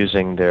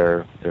abusing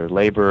their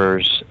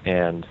laborers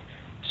and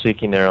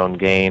seeking their own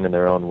gain in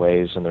their own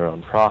ways and their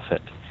own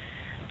profit.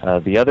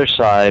 The other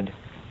side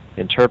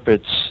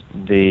interprets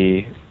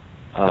the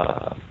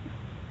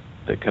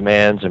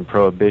commands and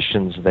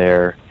prohibitions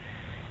there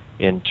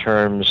in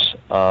terms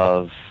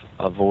of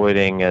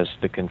avoiding, as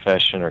the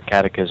confession or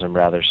catechism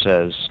rather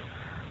says,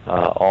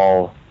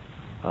 all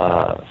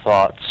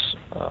thoughts,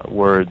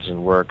 words,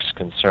 and works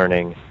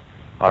concerning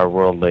our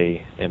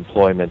worldly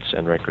employments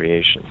and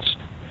recreations.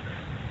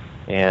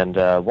 And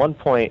one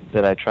point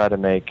that I try to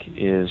make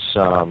is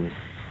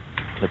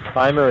the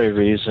primary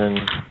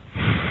reason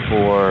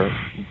for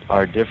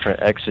our different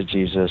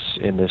exegesis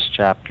in this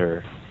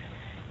chapter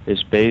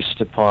is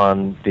based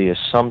upon the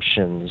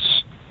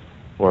assumptions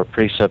or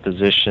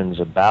presuppositions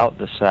about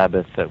the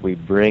Sabbath that we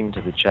bring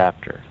to the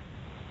chapter.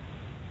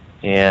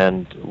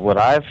 And what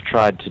I've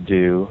tried to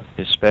do,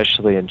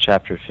 especially in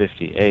chapter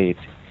 58,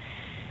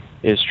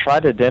 is try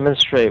to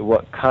demonstrate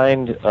what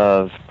kind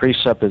of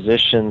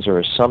presuppositions or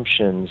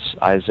assumptions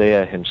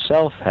Isaiah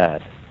himself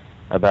had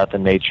about the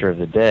nature of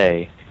the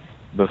day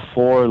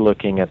before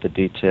looking at the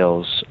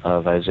details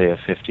of Isaiah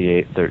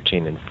 58,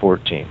 13, and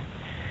 14.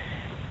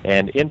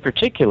 And in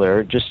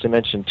particular, just to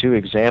mention two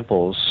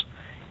examples,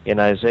 in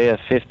Isaiah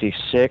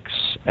 56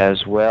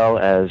 as well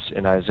as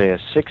in Isaiah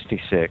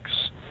 66,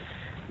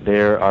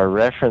 there are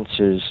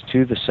references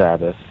to the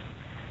Sabbath,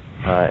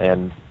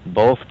 and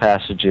both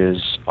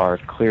passages are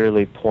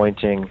clearly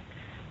pointing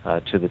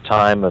to the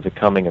time of the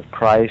coming of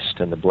Christ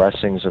and the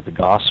blessings of the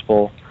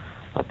gospel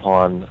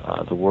upon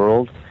the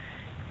world.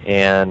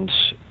 And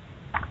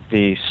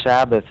the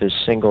Sabbath is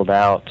singled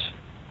out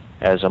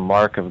as a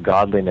mark of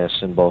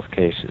godliness in both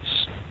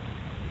cases.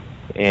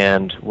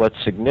 And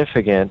what's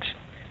significant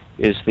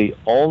is the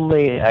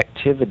only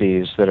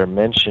activities that are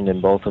mentioned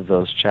in both of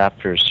those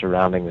chapters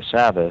surrounding the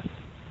Sabbath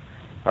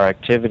are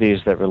activities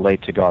that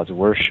relate to God's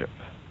worship,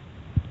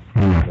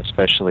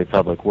 especially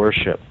public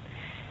worship.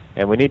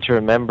 And we need to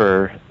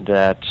remember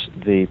that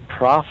the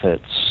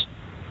prophets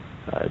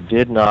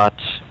did not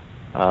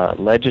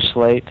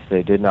legislate,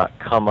 they did not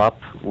come up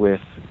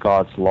with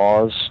God's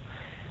laws,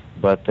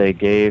 but they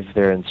gave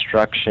their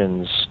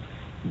instructions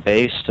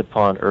based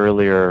upon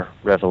earlier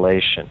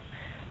revelation.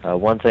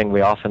 One thing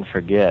we often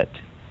forget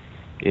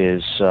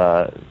is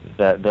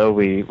that though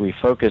we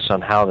focus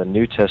on how the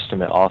New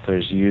Testament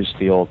authors used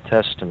the Old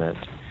Testament,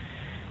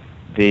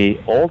 the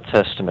Old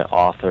Testament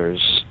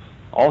authors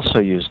also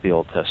used the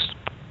Old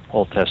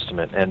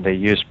Testament, and they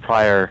used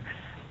prior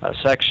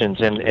sections.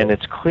 And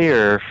it's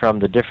clear from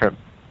the different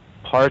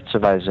parts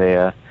of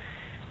Isaiah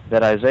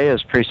that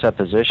Isaiah's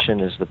presupposition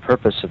is the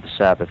purpose of the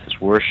Sabbath is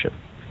worship,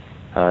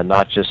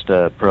 not just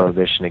a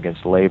prohibition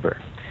against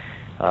labor.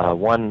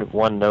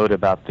 One note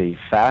about the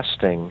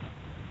fasting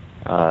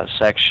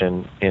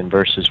section in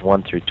verses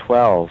 1 through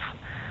 12,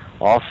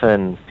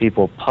 often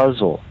people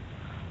puzzle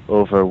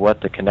over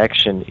what the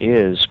connection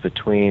is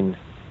between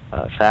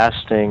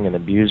fasting and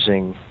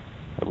abusing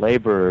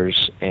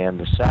laborers and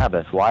the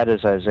Sabbath. Why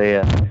does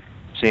Isaiah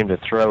seem to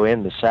throw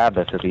in the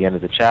Sabbath at the end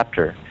of the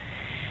chapter?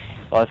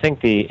 Well, I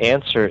think the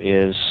answer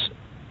is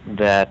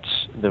that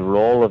the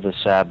role of the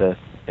Sabbath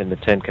in the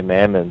Ten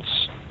Commandments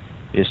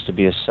is to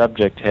be a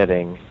subject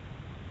heading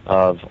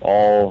of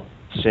all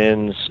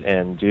sins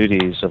and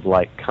duties of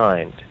like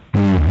kind.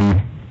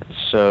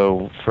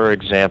 So, for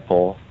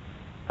example,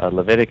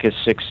 Leviticus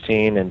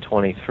 16 and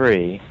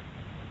 23,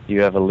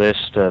 you have a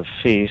list of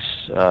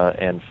feasts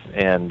and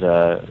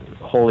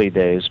holy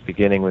days,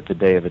 beginning with the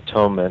Day of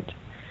Atonement,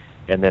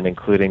 and then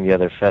including the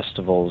other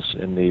festivals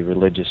in the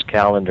religious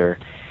calendar.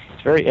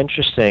 It's very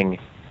interesting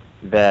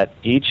that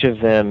each of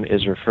them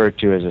is referred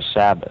to as a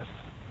Sabbath.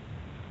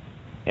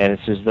 And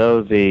it's as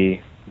though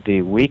the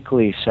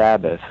weekly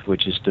Sabbath,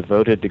 which is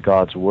devoted to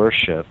God's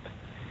worship,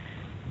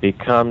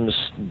 becomes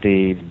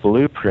the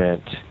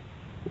blueprint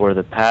or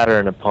the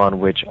pattern upon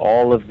which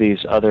all of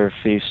these other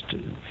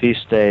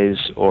feast days,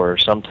 or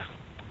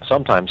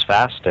sometimes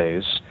fast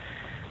days,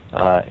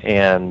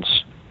 and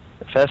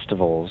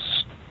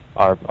festivals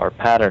our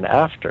pattern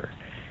after.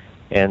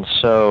 And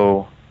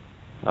so,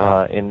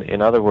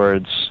 in other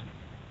words,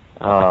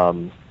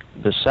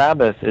 the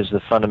Sabbath is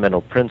the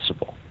fundamental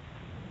principle.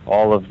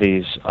 All of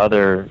these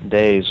other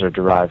days are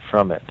derived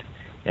from it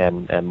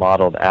and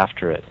modeled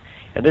after it.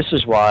 And this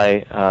is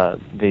why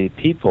the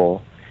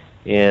people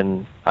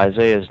in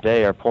Isaiah's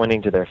day are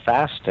pointing to their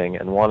fasting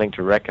and wanting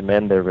to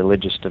recommend their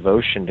religious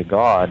devotion to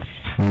God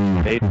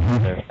based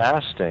on their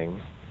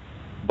fasting.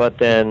 But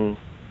then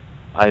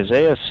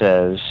Isaiah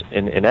says,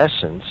 in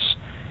essence,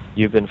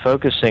 you've been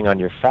focusing on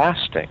your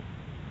fasting,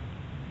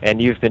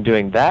 and you've been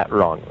doing that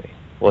wrongly.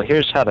 Well,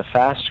 here's how to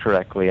fast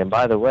correctly, and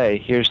by the way,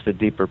 here's the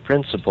deeper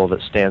principle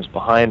that stands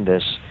behind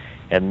this,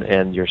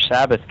 and your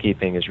Sabbath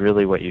keeping is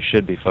really what you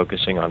should be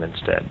focusing on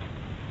instead.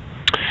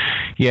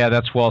 Yeah,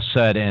 that's well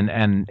said,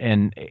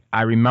 and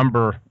I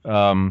remember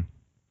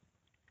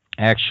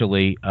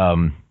actually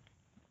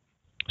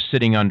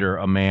sitting under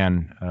a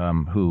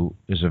man who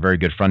is a very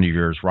good friend of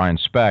yours, Ryan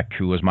Speck,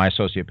 who was my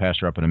associate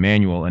pastor up in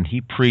Emmanuel, and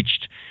he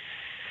preached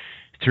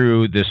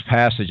through this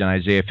passage in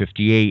Isaiah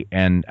 58,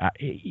 and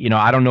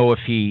I don't know if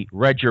he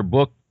read your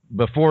book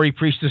before he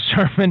preached the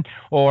sermon,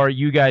 or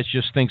you guys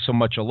just think so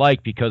much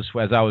alike, because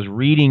as I was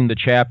reading the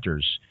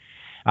chapters,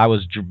 I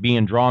was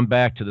being drawn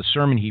back to the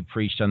sermon he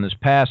preached on this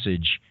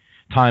passage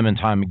time and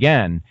time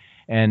again,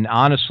 and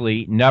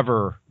honestly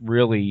never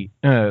really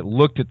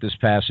looked at this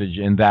passage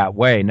in that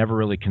way, never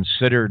really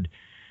considered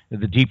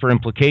the deeper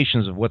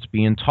implications of what's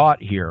being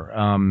taught here.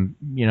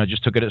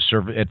 Just took it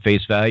at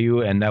face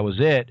value, and that was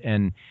it.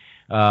 And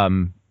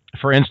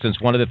for instance,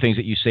 one of the things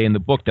that you say in the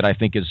book that I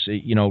think is,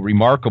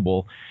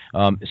 remarkable,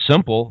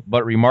 simple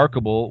but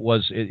remarkable,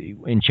 was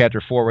in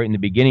chapter 4, right in the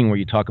beginning, where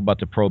you talk about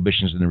the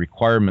prohibitions and the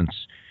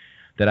requirements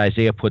that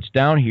Isaiah puts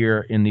down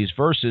here in these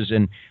verses.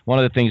 And one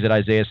of the things that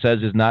Isaiah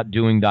says is not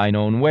doing thine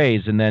own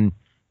ways. And then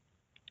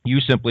you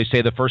simply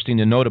say the first thing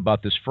to note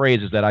about this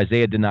phrase is that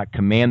Isaiah did not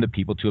command the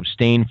people to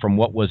abstain from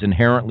what was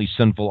inherently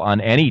sinful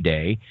on any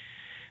day.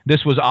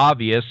 This was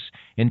obvious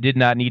and did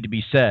not need to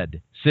be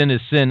said. Sin is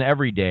sin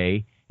every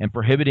day, and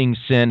prohibiting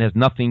sin has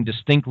nothing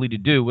distinctly to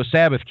do with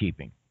Sabbath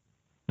keeping.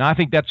 Now, I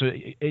think that's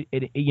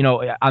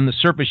on the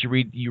surface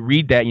you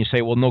read that and you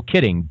say, well, no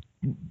kidding,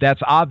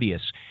 that's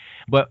obvious.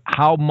 But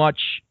how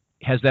much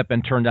has that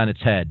been turned on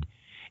its head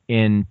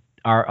in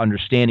our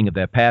understanding of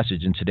that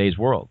passage in today's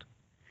world?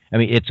 I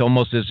mean, it's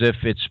almost as if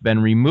it's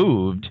been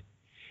removed,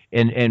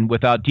 and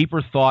without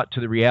deeper thought to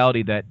the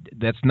reality that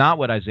that's not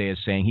what Isaiah is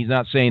saying. He's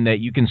not saying that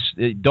you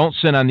don't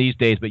sin on these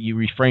days, but you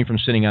refrain from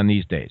sinning on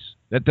these days.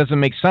 That doesn't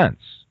make sense.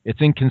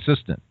 It's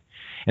inconsistent.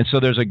 And so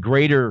there's a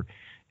greater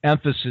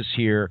emphasis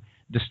here,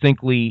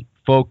 distinctly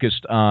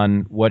focused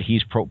on what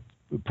he's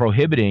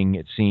prohibiting,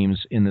 it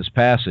seems, in this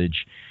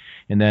passage,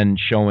 and then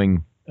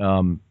showing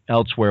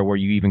elsewhere where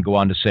you even go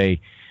on to say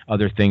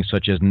other things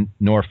such as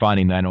nor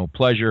finding thine own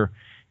pleasure,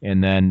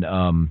 and then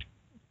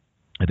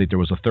I think there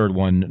was a third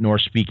one, nor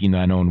speaking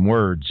thine own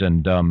words.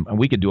 And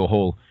we could do a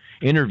whole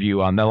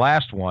interview on the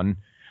last one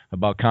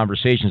about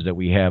conversations that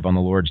we have on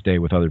the Lord's Day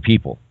with other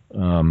people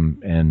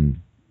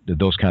and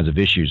those kinds of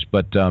issues.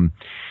 But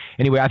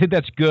anyway, I think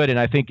that's good, and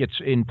I think it's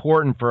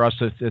important for us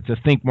to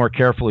think more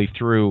carefully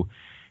through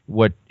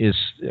what is,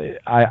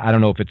 I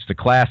don't know if it's the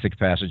classic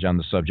passage on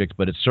the subject,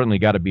 but it's certainly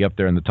got to be up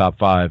there in the top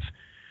 5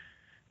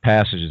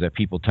 passages that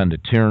people tend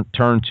to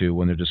turn to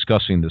when they're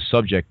discussing the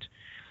subject.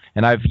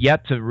 And I've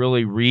yet to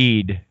really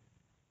read,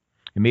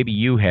 and maybe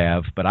you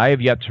have, but I have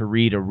yet to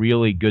read a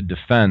really good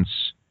defense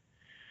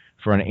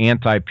for an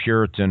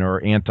anti-Puritan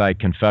or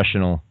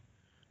anti-confessional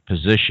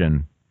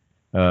position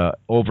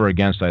over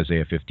against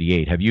Isaiah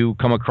 58. Have you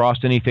come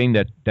across anything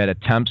that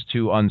attempts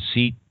to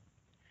unseat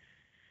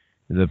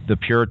the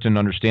Puritan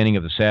understanding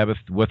of the Sabbath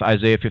with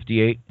Isaiah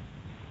 58?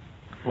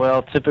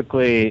 Well,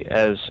 typically,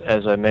 as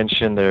I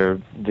mentioned,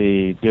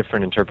 the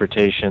different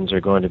interpretations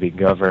are going to be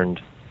governed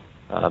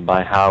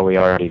by how we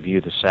already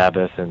view the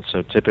Sabbath, and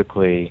so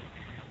typically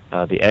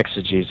the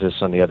exegesis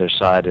on the other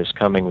side is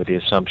coming with the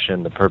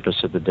assumption the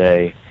purpose of the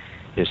day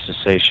is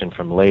cessation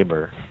from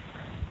labor,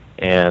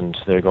 and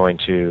they're going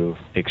to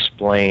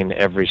explain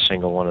every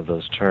single one of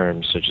those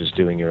terms, such as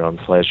doing your own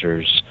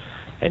pleasures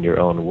and your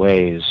own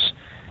ways,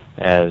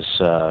 as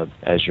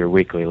your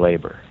weekly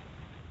labor,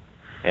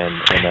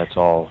 and that's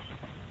all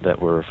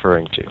that we're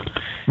referring to.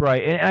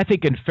 Right, and I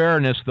think in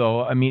fairness,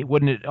 though, I mean,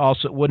 wouldn't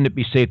it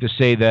be safe to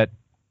say that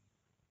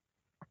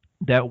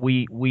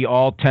we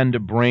all tend to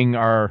bring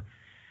our,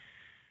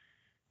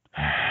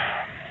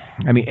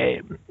 I mean,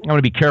 I want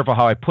to be careful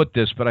how I put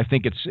this, but I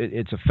think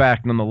it's a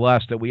fact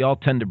nonetheless that we all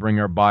tend to bring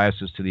our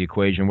biases to the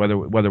equation,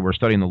 whether we're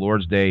studying the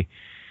Lord's Day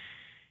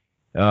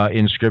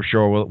in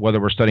Scripture or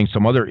whether we're studying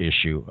some other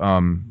issue.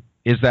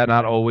 Is that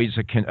not always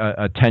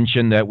a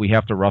tension that we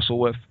have to wrestle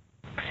with?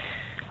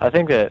 I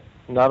think that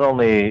not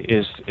only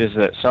is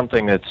that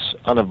something that's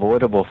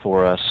unavoidable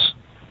for us,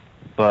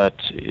 but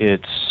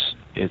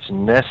it's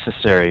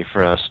necessary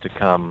for us to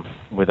come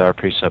with our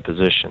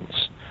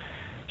presuppositions.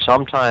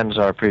 Sometimes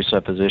our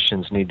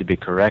presuppositions need to be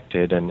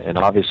corrected, and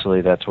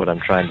obviously that's what I'm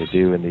trying to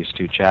do in these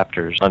 2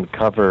 chapters,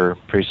 uncover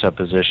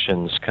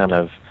presuppositions kind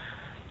of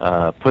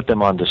put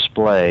them on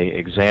display,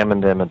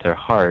 examine them at their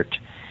heart,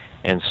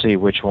 and see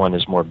which one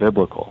is more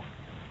biblical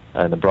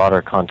in the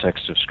broader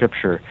context of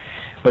Scripture.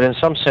 But in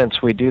some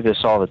sense, we do this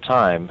all the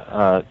time.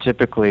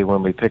 Typically,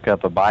 when we pick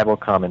up a Bible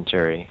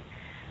commentary,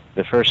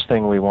 the first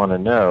thing we want to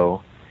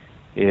know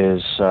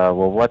is,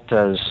 well, what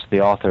does the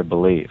author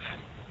believe?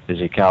 Is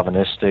he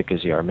Calvinistic?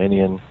 Is he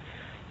Arminian?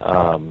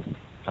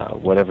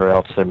 Whatever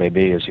else there may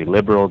be. Is he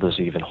liberal? Does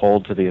he even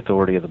hold to the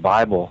authority of the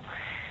Bible?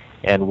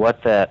 And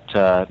what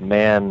that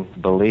man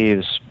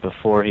believes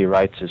before he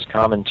writes his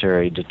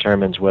commentary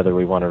determines whether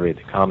we want to read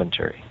the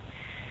commentary.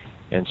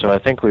 And so I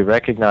think we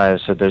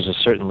recognize that there's a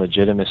certain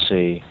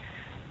legitimacy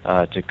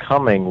to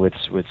coming with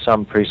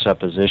some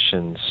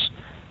presuppositions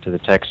to the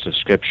text of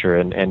Scripture.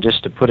 And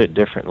just to put it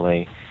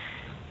differently,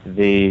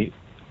 the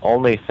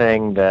only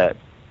thing that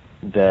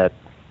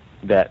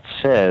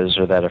says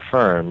or that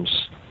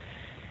affirms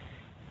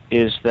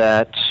is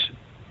that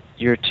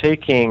you're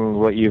taking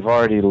what you've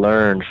already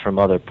learned from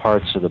other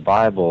parts of the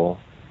Bible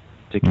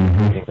to keep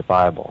reading the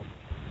Bible.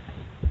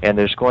 And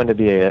there's going to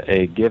be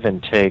a give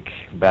and take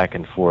back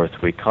and forth.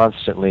 We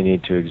constantly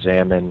need to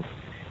examine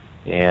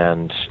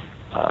and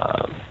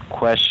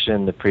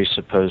question the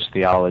presupposed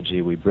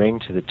theology we bring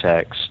to the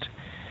text,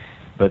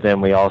 but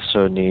then we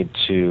also need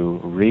to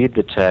read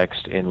the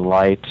text in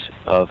light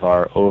of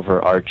our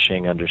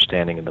overarching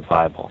understanding of the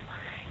Bible.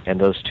 And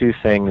those two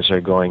things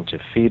are going to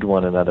feed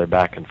one another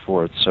back and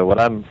forth. So what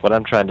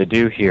I'm trying to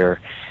do here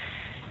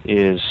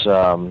is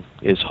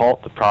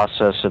halt the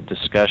process of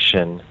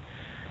discussion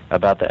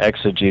about the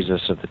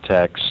exegesis of the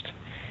text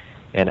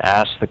and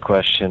ask the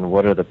question,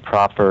 what are the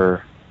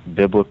proper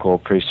biblical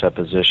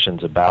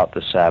presuppositions about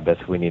the Sabbath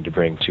we need to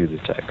bring to the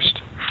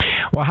text?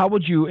 Well, how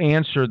would you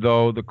answer,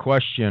 though, the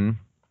question?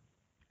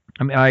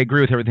 I mean, I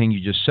agree with everything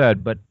you just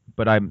said, but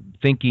I'm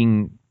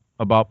thinking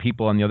about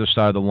people on the other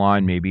side of the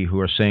line maybe who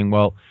are saying,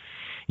 well,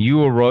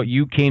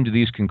 you came to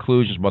these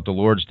conclusions about the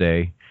Lord's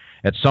Day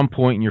at some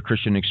point in your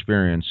Christian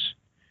experience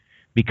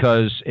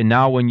and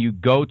now when you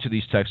go to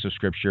these texts of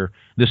Scripture,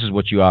 this is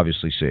what you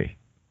obviously see.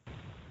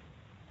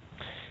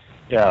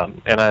 Yeah,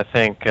 and I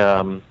think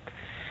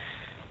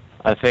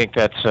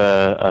that's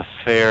a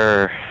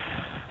fair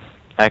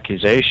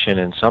accusation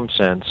in some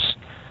sense,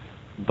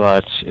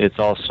 but it's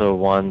also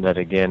one that,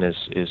 again,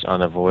 is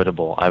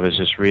unavoidable. I was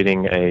just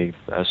reading a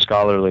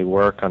scholarly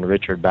work on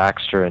Richard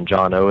Baxter and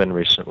John Owen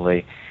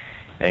recently,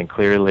 and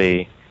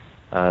clearly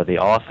the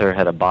author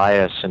had a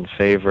bias in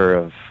favor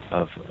of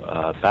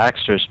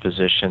Baxter's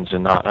positions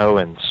and not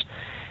Owen's.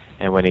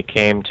 And when he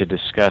came to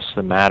discuss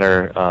the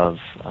matter of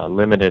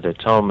limited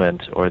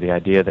atonement, or the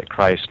idea that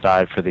Christ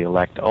died for the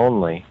elect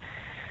only,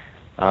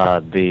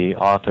 the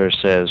author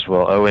says,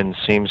 well, Owen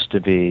seems to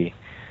be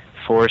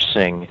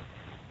forcing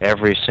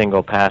every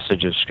single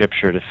passage of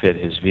Scripture to fit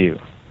his view.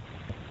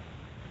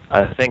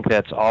 I think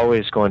that's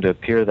always going to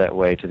appear that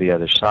way to the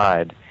other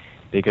side,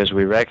 because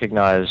we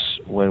recognize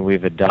when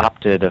we've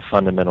adopted a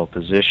fundamental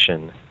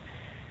position,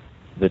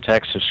 the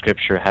text of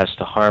Scripture has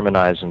to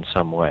harmonize in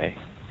some way.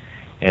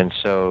 And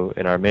so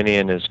an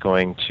Arminian is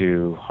going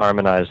to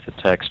harmonize the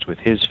text with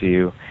his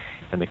view,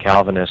 and the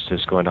Calvinist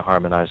is going to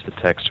harmonize the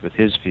text with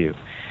his view.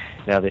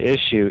 Now, the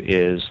issue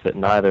is that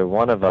neither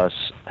one of us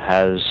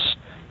has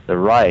the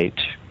right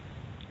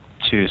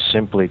to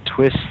simply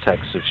twist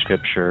texts of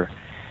Scripture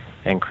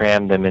and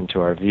cram them into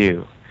our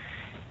view.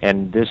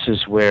 And this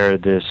is where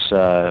this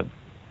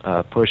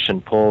push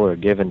and pull or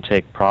give and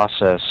take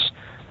process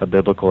of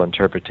biblical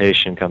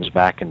interpretation comes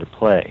back into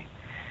play.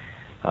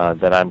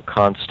 That I'm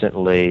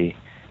constantly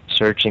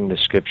searching the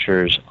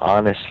Scriptures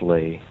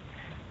honestly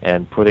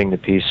and putting the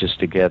pieces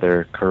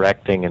together,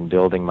 correcting and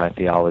building my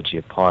theology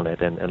upon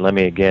it. And let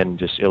me again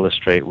just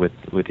illustrate with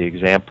the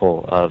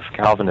example of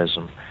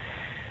Calvinism.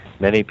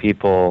 Many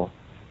people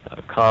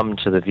come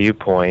to the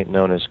viewpoint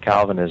known as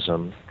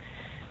Calvinism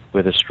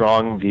with a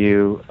strong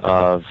view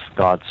of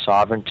God's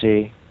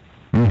sovereignty,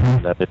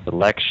 of His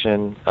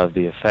election, of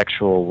the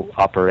effectual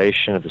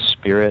operation of the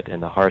Spirit in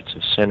the hearts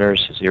of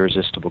sinners, His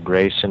irresistible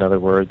grace, in other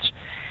words.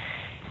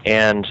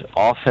 And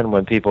often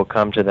when people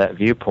come to that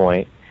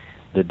viewpoint,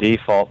 the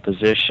default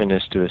position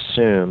is to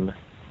assume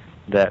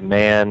that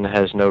man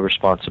has no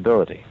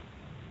responsibility.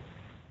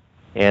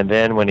 And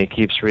then when he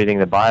keeps reading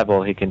the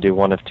Bible, he can do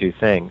one of two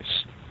things.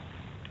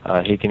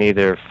 He can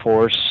either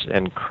force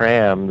and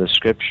cram the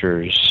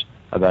Scriptures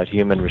about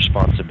human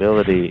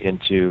responsibility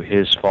into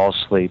his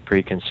falsely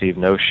preconceived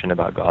notion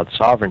about God's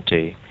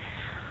sovereignty,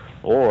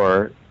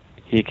 or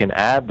he can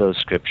add those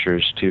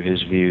Scriptures to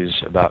his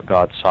views about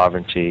God's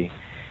sovereignty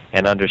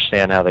and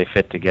understand how they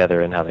fit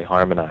together and how they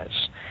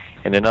harmonize.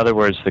 And in other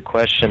words, the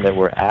question that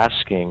we're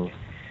asking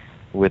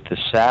with the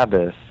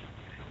Sabbath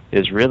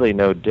is really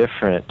no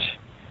different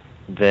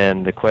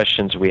than the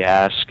questions we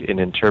ask in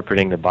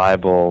interpreting the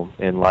Bible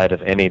in light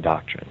of any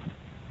doctrine.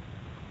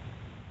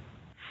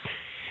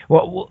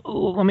 Well,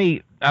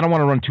 I don't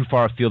want to run too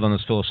far afield on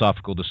this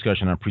philosophical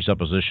discussion on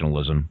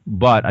presuppositionalism,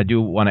 but I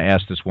do want to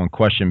ask this one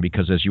question,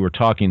 because as you were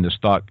talking, this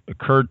thought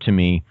occurred to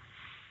me.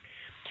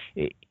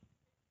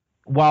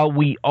 While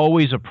we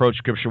always approach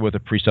Scripture with a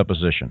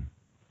presupposition,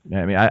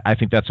 I mean, I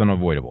think that's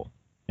unavoidable,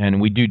 and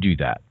we do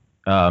that.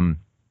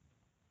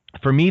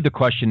 For me, the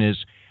question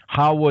is,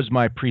 how was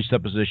my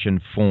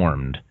presupposition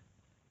formed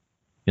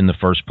in the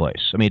first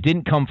place? I mean, it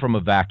didn't come from a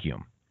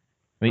vacuum.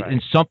 I mean,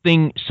 and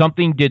something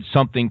did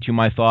something to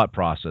my thought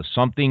process.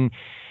 Something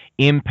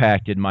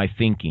impacted my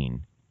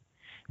thinking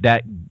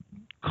that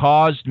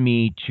caused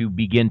me to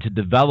begin to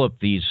develop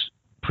these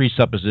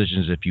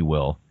presuppositions, if you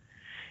will,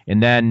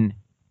 and then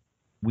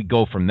we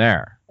go from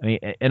there. I mean,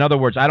 in other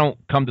words, I don't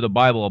come to the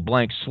Bible a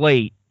blank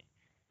slate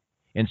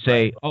and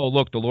say, oh,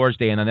 look, the Lord's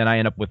Day, and then I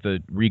end up with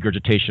the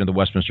regurgitation of the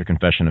Westminster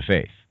Confession of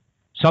Faith.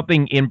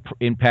 Something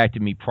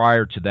impacted me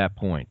prior to that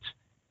point.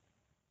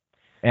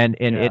 And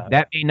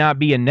that may not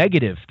be a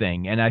negative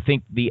thing. And I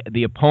think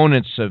the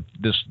opponents of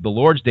the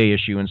Lord's Day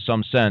issue, in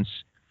some sense,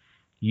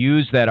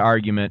 use that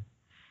argument,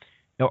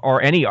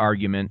 or any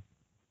argument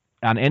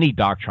on any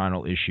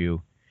doctrinal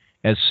issue,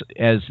 as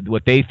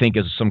what they think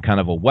is some kind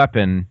of a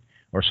weapon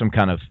or some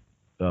kind of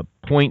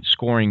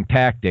point-scoring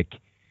tactic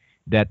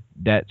that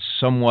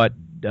somewhat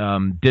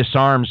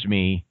disarms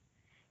me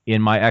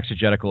in my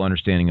exegetical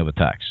understanding of a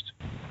text.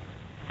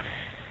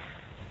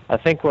 I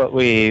think what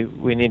we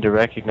need to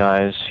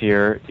recognize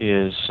here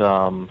is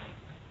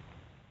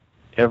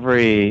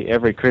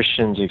every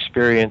Christian's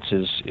experience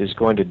is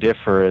going to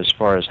differ as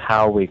far as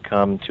how we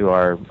come to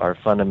our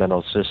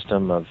fundamental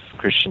system of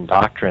Christian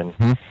doctrine.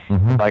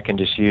 Mm-hmm. If I can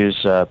just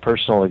use a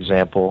personal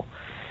example.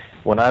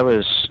 When I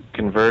was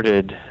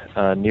converted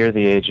near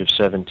the age of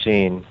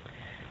 17,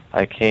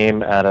 I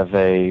came out of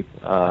a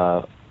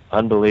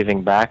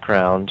unbelieving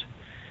background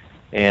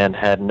and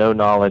had no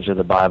knowledge of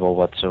the Bible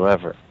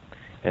whatsoever.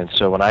 And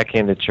so when I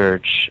came to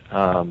church,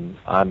 I'm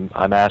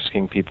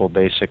asking people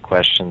basic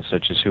questions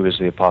such as, who is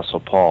the Apostle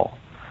Paul?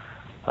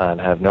 And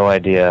have no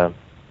idea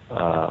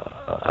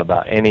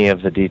about any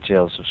of the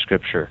details of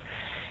Scripture.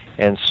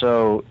 And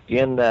so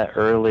in that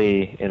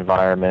early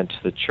environment,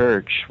 the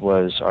church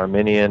was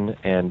Arminian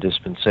and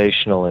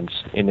dispensational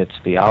in its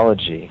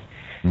theology.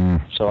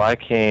 Mm. So I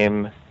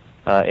came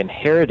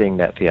inheriting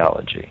that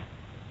theology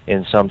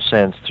in some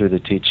sense through the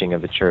teaching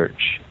of the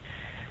church.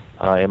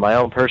 In my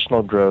own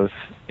personal growth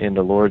in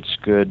the Lord's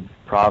good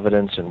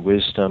providence and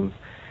wisdom,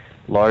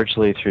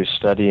 largely through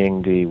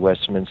studying the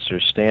Westminster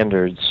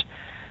Standards,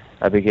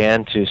 I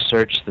began to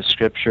search the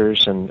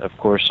Scriptures, and of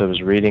course I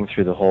was reading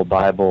through the whole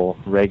Bible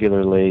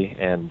regularly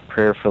and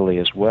prayerfully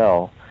as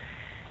well,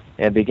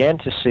 and began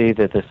to see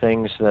that the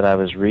things that I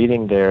was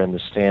reading there in the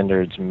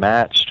Standards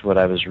matched what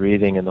I was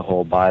reading in the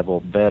whole Bible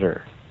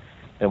better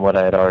than what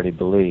I had already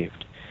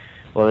believed.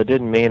 Well, it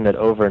didn't mean that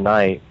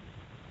overnight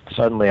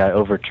suddenly I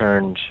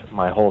overturned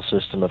my whole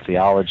system of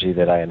theology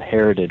that I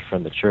inherited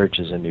from the church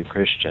as a new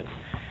Christian.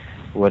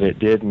 What it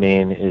did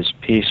mean is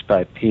piece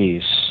by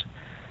piece,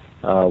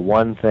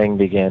 one thing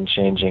began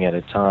changing at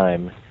a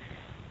time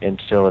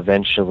until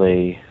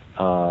eventually,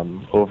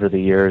 over the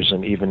years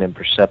and even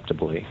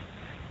imperceptibly,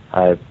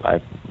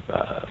 I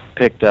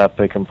picked up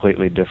a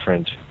completely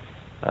different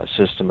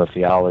system of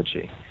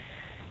theology.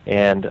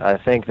 And I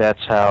think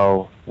that's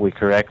how we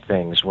correct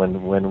things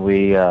when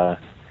we're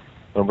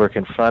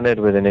confronted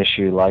with an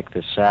issue like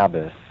the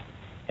Sabbath.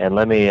 And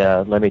let me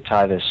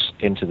tie this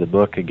into the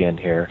book again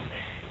here.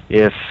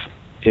 If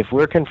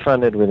we're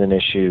confronted with an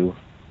issue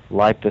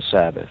like the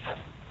Sabbath,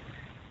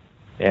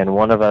 and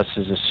one of us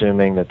is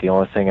assuming that the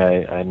only thing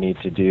I need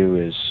to do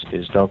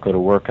is don't go to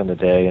work on the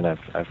day, and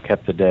I've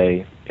kept the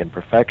day in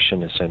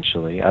perfection,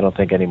 essentially. I don't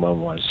think anyone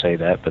wants to say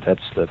that, but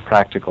that's the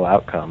practical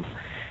outcome.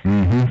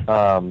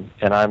 Mm-hmm.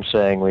 And I'm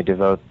saying we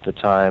devote the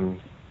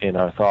time in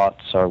our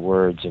thoughts, our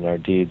words, and our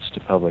deeds to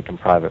public and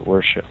private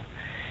worship.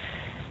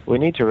 We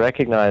need to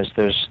recognize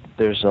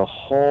there's a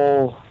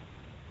whole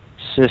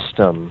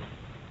system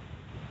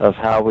of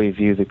how we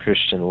view the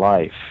Christian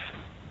life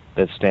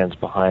that stands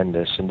behind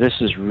this, and this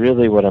is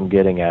really what I'm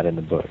getting at in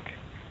the book,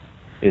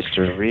 is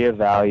to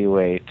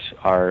reevaluate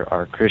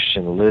our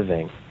Christian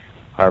living,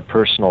 our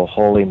personal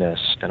holiness,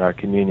 and our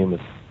communion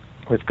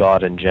with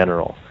God in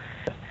general.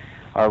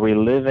 Are we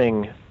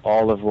living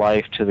all of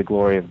life to the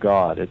glory of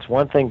God? It's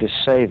one thing to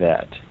say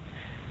that,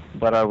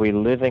 but are we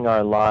living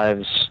our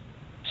lives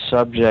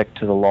subject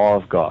to the law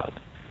of God?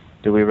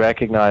 Do we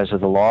recognize that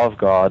the law of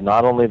God,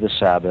 not only the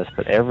Sabbath,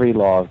 but every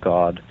law of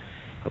God,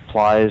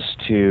 applies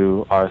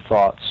to our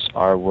thoughts,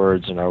 our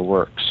words, and our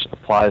works,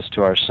 applies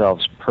to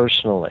ourselves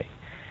personally,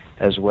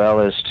 as well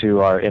as to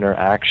our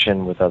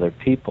interaction with other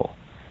people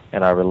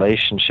and our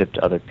relationship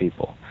to other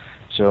people?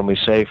 So when we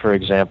say, for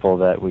example,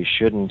 that we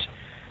shouldn't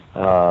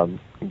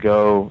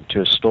go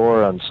to a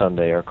store on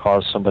Sunday or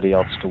cause somebody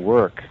else to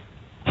work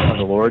on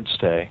the Lord's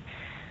Day,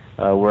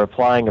 we're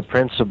applying a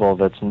principle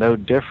that's no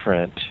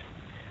different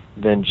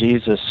than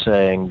Jesus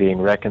saying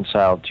being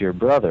reconciled to your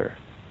brother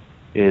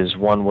is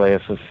one way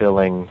of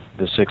fulfilling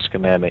the sixth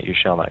commandment, you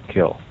shall not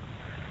kill.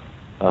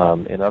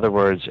 In other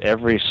words,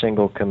 every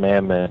single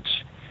commandment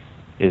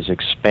is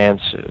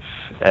expansive.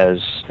 As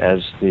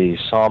the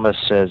psalmist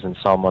says in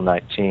Psalm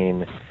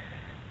 119,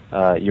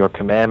 your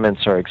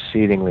commandments are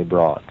exceedingly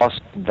broad.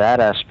 That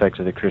aspect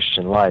of the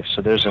Christian life.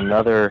 So there's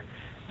another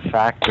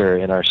factor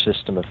in our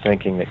system of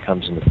thinking that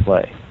comes into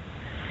play.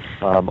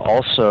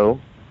 Also,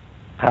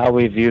 how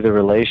we view the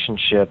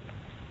relationship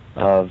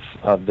of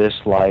this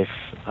life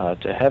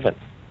to heaven,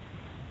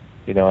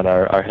 and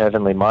our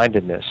heavenly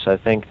mindedness. I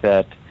think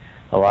that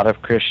a lot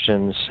of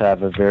Christians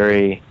have a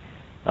very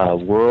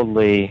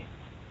worldly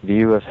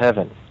view of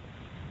heaven,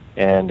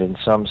 and in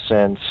some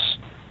sense,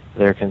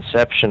 their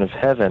conception of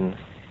heaven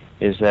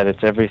is that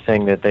it's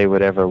everything that they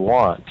would ever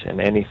want and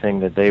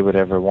anything that they would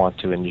ever want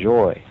to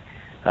enjoy,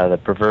 the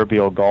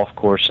proverbial golf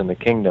course in the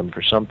kingdom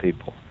for some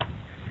people.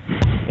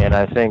 And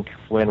I think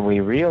when we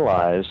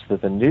realize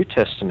that the New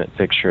Testament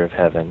picture of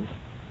heaven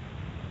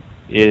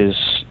is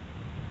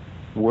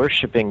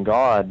worshiping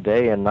God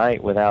day and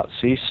night without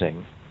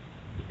ceasing,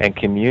 and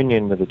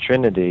communion with the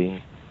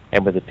Trinity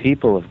and with the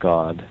people of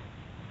God,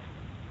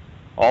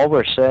 all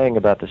we're saying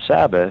about the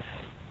Sabbath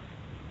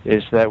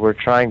is that we're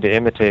trying to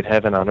imitate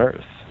heaven on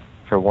earth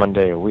for one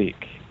day a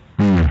week,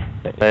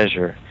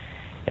 measure.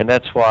 And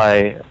that's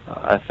why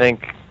I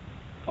think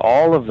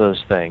all of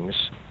those things,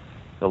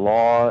 the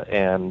law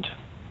and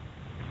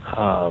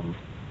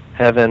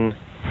heaven,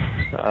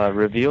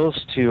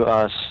 reveals to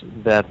us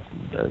that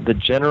the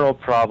general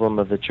problem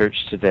of the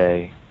church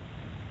today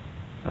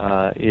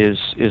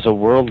is a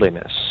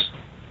worldliness.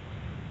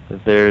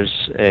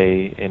 There's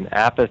an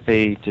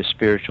apathy to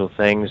spiritual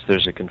things.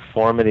 There's a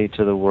conformity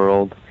to the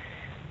world.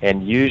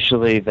 And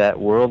usually that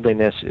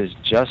worldliness is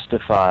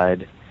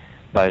justified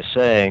by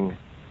saying,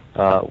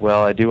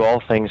 well, I do all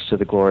things to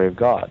the glory of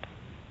God.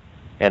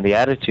 And the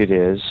attitude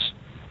is,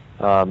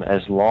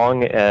 as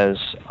long as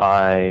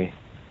I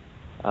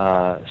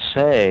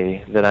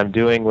say that I'm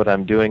doing what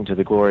I'm doing to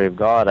the glory of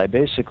God, I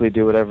basically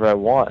do whatever I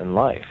want in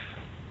life.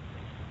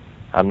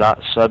 I'm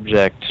not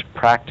subject,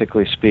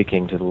 practically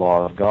speaking, to the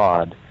law of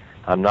God.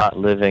 I'm not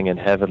living in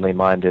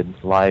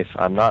heavenly-minded life.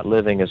 I'm not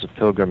living as a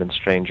pilgrim and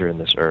stranger in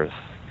this earth.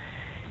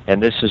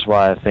 And this is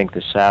why I think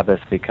the Sabbath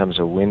becomes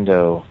a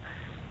window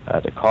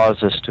to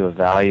cause us to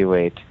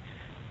evaluate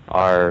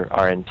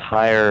our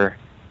entire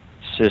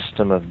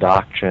system of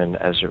doctrine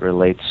as it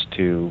relates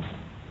to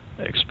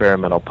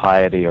experimental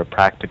piety or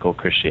practical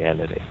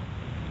Christianity.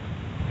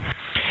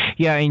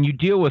 Yeah, and you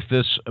deal with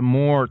this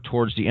more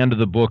towards the end of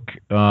the book.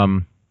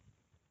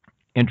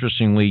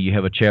 Interestingly, you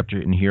have a chapter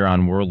in here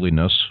on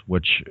worldliness,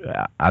 which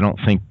I don't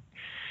think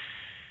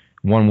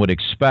one would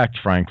expect,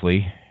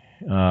 frankly,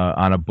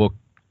 on a book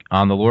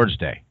on the Lord's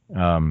Day,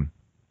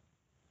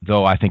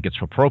 though I think it's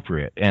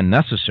appropriate and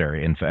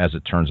necessary, as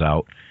it turns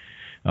out,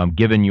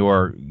 given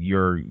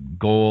your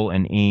goal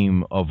and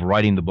aim of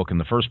writing the book in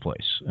the first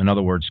place. In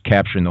other words,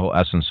 capturing the whole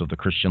essence of the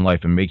Christian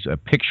life and makes a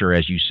picture,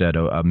 as you said,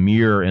 a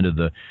mirror into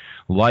the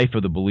life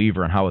of the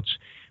believer and how it's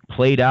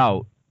played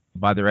out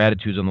by their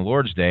attitudes on the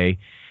Lord's Day.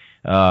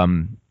 So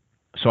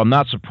I'm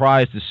not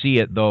surprised to see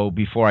it, though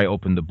before I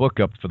opened the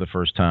book up for the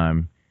first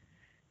time,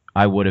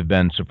 I would have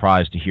been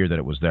surprised to hear that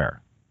it was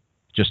there.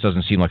 It just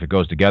doesn't seem like it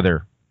goes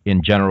together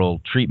in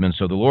general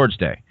treatments of the Lord's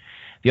Day.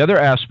 The other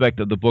aspect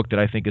of the book that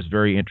I think is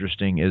very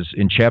interesting is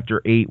in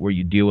Chapter 8, where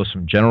you deal with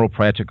some general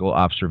practical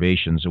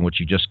observations, in which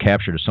you just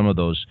captured some of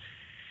those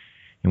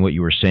in what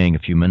you were saying a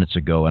few minutes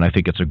ago. And I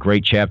think it's a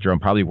great chapter,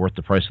 and probably worth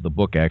the price of the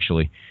book,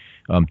 actually,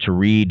 to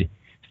read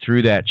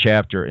through that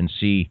chapter and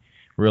see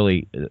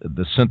really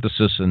the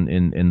synthesis and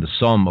the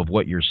sum of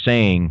what you're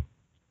saying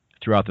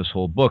throughout this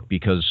whole book,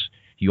 because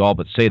you all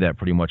but say that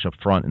pretty much up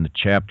front in the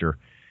chapter,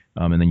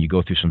 and then you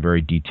go through some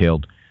very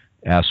detailed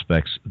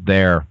aspects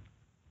there.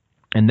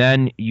 And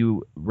then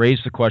you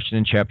raise the question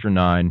in Chapter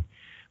 9,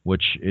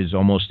 which is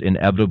almost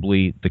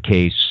inevitably the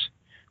case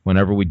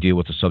whenever we deal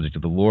with the subject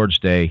of the Lord's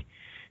Day,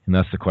 and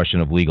that's the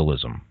question of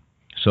legalism.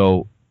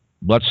 So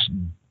let's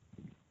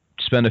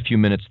spend a few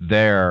minutes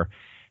there.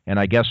 And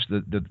I guess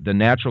the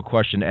natural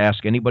question to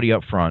ask anybody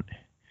up front,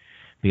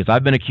 because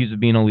I've been accused of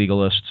being a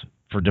legalist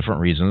for different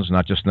reasons,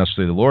 not just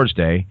necessarily the Lord's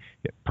Day.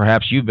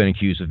 Perhaps you've been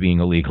accused of being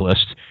a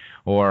legalist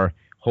or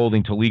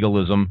holding to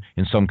legalism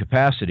in some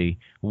capacity.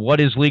 What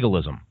is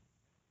legalism?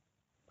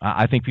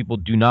 I think people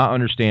do not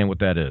understand what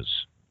that is.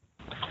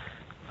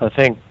 I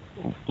think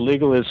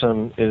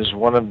legalism is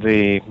one of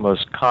the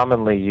most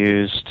commonly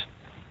used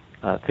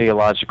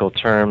theological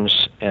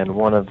terms and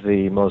one of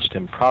the most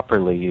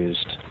improperly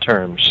used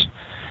terms.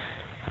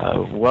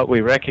 What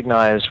we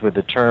recognize with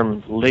the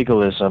term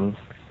legalism,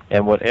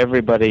 and what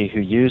everybody who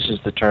uses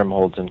the term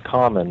holds in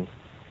common,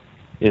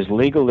 is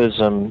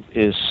legalism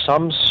is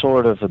some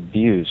sort of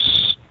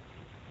abuse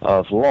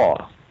of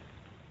law.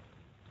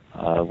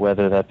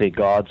 Whether that be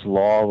God's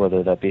law,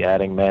 whether that be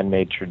adding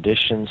man-made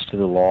traditions to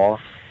the law,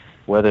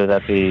 whether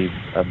that be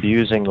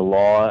abusing the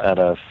law at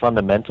a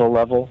fundamental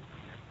level,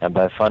 and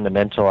by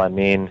fundamental I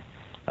mean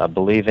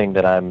believing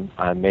that I'm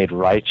made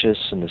righteous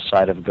in the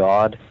sight of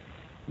God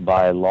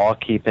by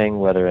law-keeping,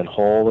 whether in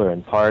whole or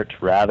in part,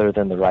 rather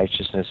than the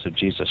righteousness of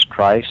Jesus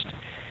Christ.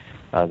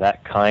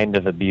 That kind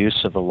of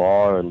abuse of the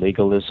law or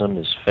legalism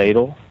is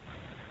fatal.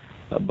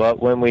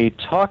 But when we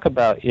talk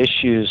about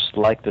issues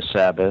like the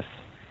Sabbath,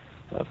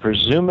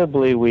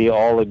 presumably we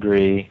all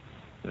agree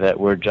that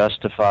we're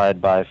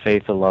justified by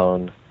faith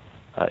alone,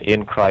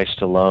 in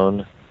Christ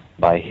alone,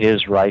 by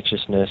His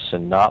righteousness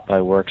and not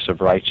by works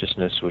of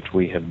righteousness which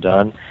we have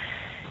done.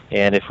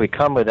 And if we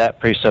come with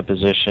that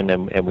presupposition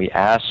and we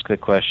ask the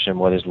question,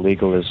 what is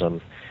legalism,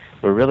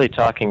 we're really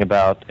talking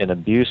about an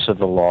abuse of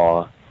the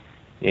law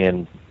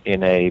in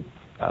a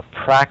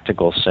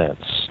practical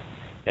sense.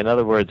 In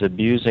other words,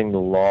 abusing the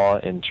law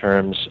in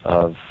terms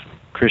of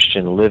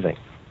Christian living.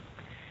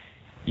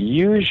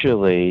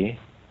 Usually,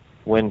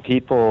 when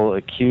people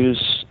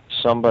accuse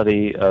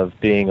somebody of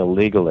being a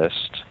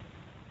legalist,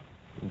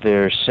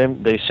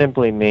 they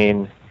simply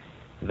mean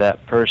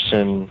that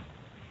person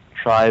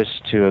tries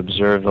to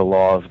observe the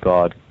law of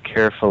God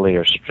carefully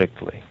or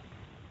strictly.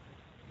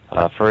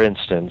 For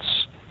instance,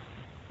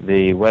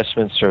 the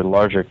Westminster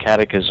Larger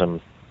Catechism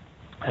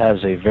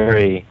has a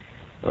very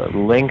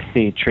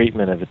lengthy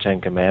treatment of the Ten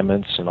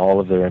Commandments and all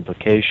of their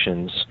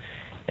implications,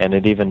 and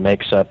it even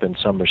makes up, in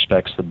some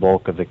respects, the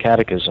bulk of the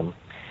Catechism.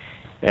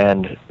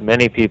 And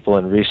many people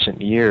in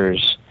recent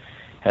years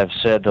have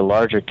said the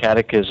Larger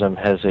Catechism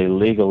has a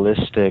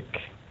legalistic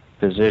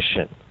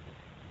position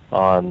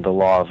on the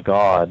law of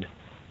God,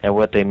 and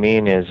what they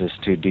mean is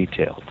too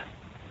detailed.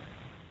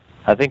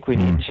 I think we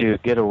need to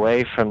get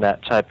away from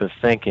that type of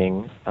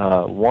thinking,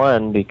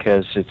 one,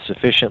 because it's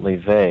sufficiently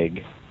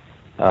vague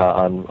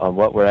on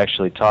what we're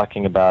actually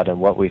talking about and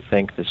what we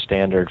think the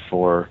standard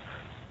for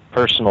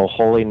personal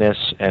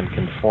holiness and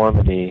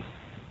conformity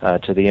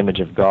to the image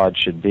of God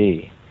should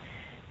be.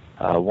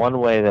 One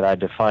way that I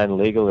define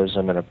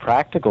legalism in a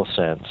practical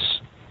sense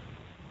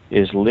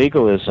is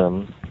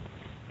legalism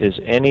is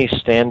any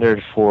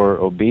standard for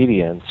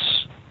obedience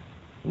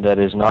that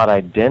is not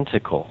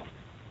identical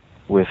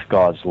with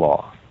God's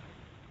law.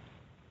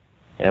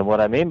 And what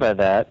I mean by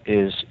that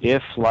is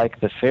if, like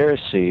the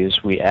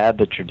Pharisees, we add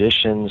the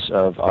traditions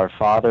of our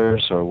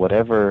fathers or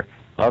whatever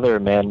other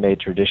man-made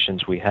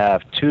traditions we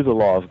have to the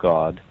law of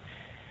God,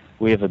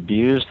 we have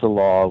abused the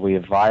law, we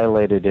have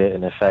violated it,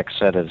 in effect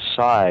set it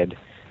aside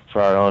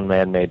for our own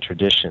man-made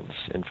traditions.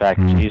 In fact,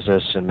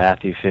 Jesus in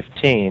Matthew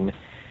 15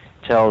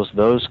 tells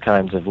those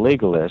kinds of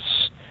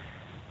legalists,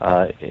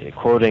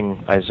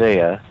 quoting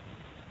Isaiah,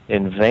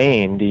 "In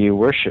vain do you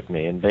worship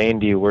me, in vain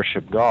do you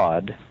worship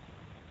God,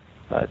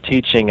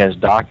 teaching as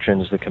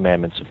doctrines the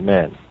commandments of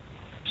men."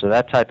 So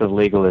that type of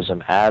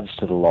legalism adds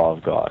to the law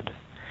of God.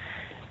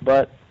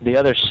 But the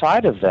other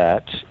side of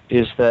that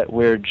is that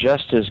we're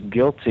just as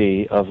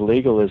guilty of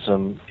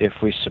legalism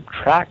if we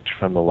subtract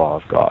from the law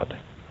of God,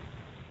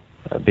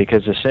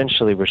 because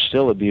essentially we're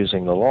still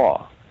abusing the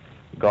law.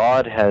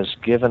 God has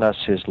given us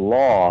His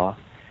law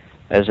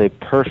as a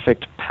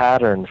perfect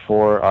pattern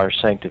for our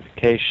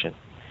sanctification.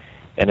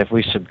 And if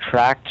we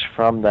subtract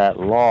from that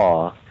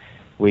law,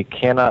 we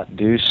cannot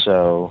do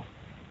so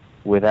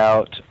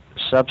without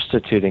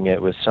substituting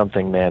it with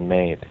something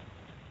man-made.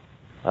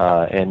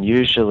 And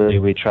usually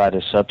we try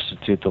to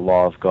substitute the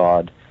law of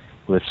God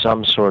with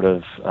some sort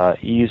of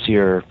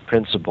easier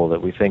principle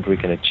that we think we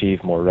can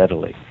achieve more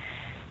readily.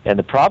 And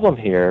the problem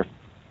here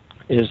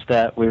is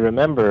that we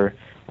remember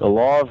the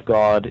law of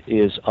God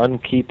is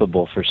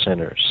unkeepable for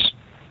sinners.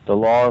 The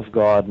law of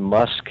God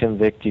must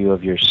convict you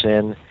of your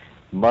sin,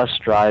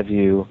 must drive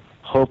you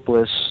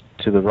hopeless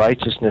to the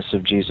righteousness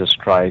of Jesus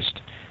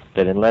Christ,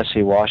 that unless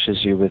He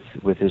washes you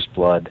with His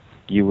blood,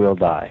 you will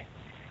die.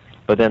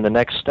 But then the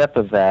next step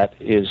of that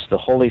is the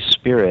Holy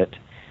Spirit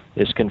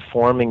is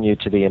conforming you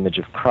to the image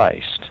of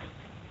Christ.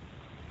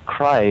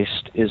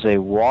 Christ is a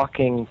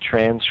walking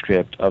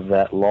transcript of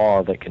that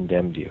law that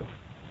condemned you.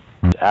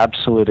 Its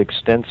absolute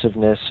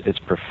extensiveness, its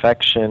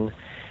perfection,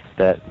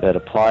 that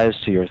applies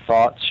to your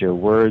thoughts, your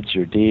words,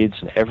 your deeds,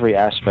 and every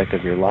aspect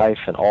of your life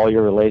and all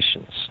your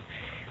relations.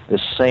 The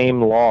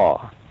same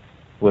law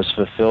was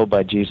fulfilled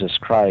by Jesus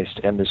Christ,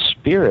 and the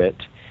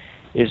Spirit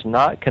is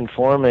not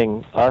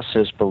conforming us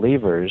as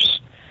believers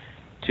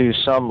to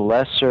some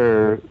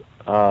lesser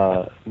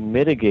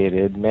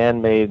mitigated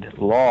man-made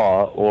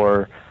law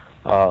or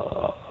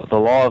the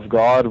law of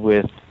God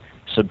with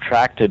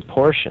subtracted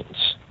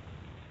portions.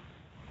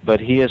 But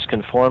He is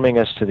conforming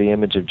us to the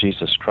image of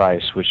Jesus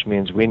Christ, which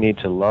means we need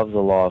to love the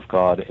law of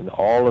God in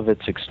all of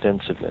its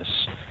extensiveness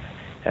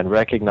and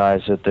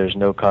recognize that there's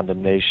no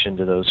condemnation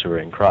to those who are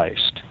in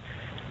Christ.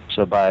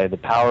 So by the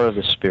power of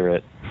the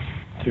Spirit,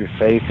 through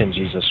faith in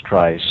Jesus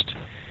Christ,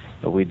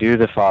 we do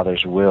the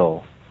Father's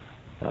will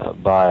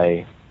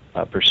by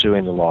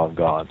pursuing the law of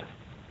God.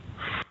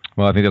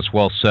 Well, I think that's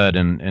well said,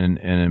 and an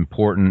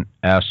important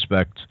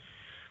aspect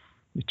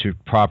to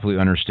properly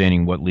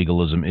understanding what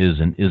legalism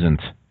is and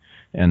isn't.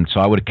 And so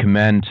I would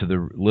commend to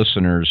the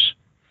listeners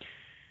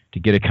to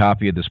get a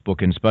copy of this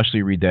book and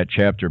especially read that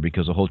chapter,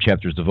 because the whole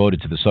chapter is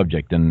devoted to the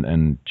subject.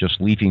 And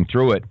just leafing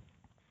through it,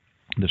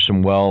 there's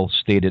some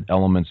well-stated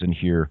elements in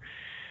here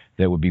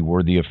that would be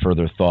worthy of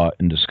further thought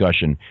and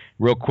discussion.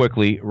 Real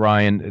quickly,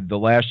 Ryan, the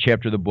last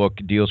chapter of the book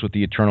deals with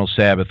the eternal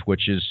Sabbath,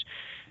 which is,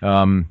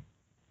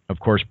 of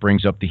course,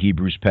 brings up the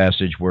Hebrews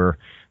passage where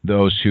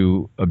those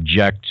who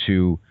object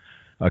to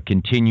a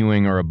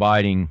continuing or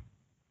abiding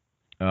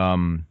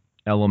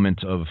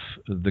element of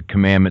the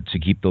commandment to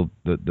keep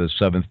the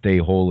seventh day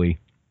holy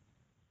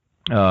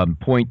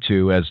point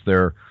to as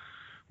their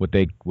what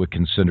they would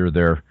consider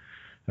their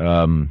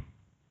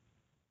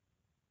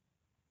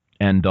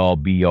end-all,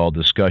 be-all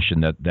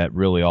discussion, that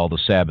really all the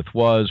Sabbath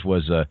was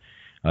a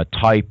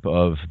type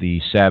of the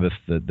Sabbath,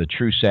 the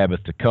true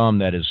Sabbath to come,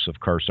 that is,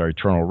 of course, our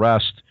eternal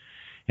rest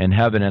in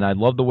heaven. And I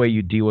love the way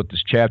you deal with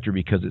this chapter,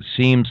 because it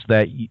seems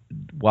that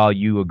while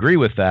you agree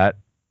with that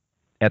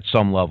at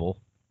some level,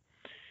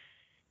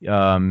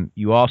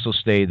 you also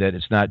state that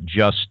it's not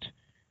just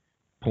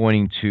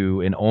pointing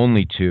to and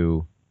only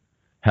to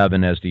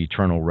heaven as the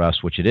eternal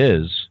rest, which it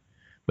is,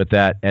 but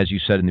that, as you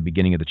said in the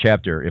beginning of the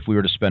chapter, if we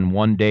were to spend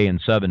one day in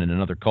 7 in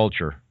another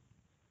culture,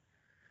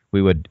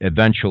 we would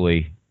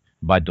eventually,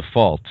 by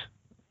default,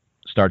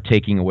 start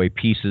taking away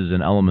pieces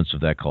and elements of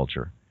that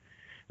culture,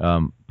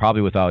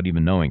 probably without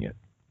even knowing it.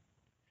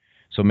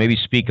 So maybe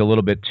speak a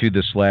little bit to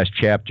this last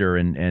chapter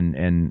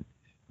and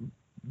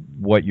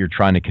what you're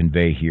trying to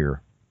convey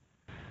here.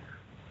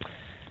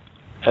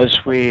 As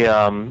we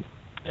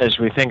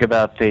think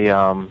about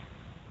the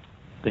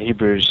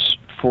Hebrews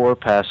 4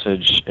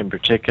 passage in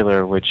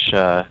particular, which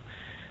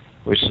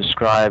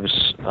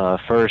describes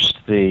first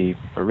the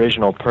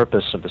original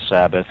purpose of the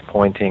Sabbath,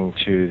 pointing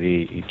to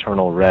the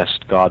eternal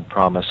rest God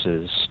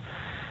promises,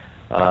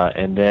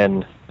 and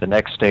then the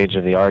next stage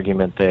of the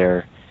argument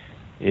there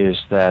is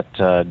that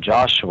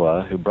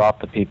Joshua, who brought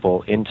the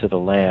people into the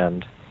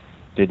land,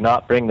 did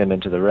not bring them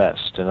into the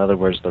rest. In other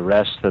words, the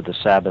rest that the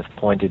Sabbath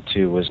pointed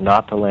to was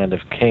not the land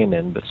of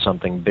Canaan, but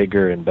something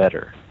bigger and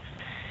better.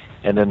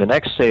 And then the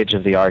next stage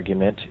of the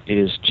argument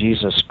is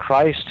Jesus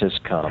Christ has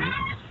come,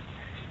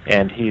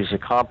 and he's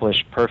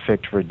accomplished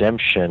perfect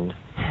redemption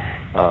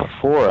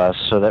for us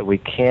so that we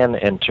can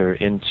enter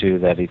into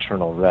that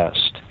eternal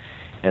rest.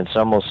 And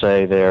some will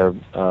say there,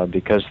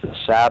 because the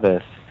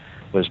Sabbath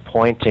was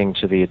pointing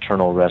to the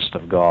eternal rest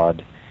of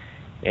God,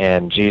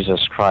 and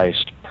Jesus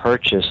Christ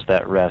purchased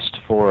that rest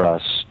for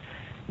us,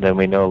 then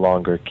we no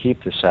longer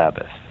keep the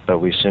Sabbath, but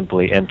we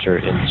simply enter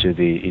into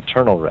the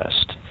eternal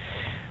rest.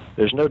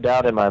 There's no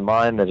doubt in my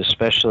mind that,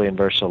 especially in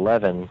verse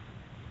 11,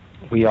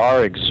 we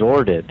are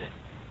exhorted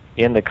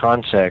in the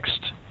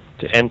context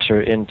to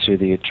enter into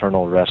the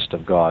eternal rest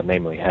of God,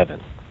 namely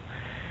heaven.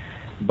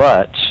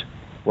 But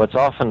what's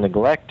often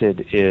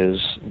neglected is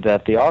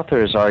that the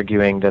author is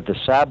arguing that the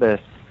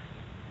Sabbath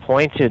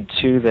pointed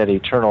to that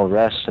eternal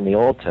rest in the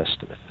Old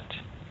Testament,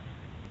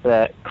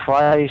 that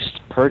Christ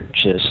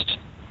purchased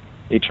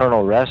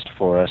eternal rest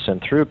for us,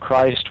 and through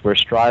Christ we're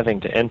striving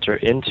to enter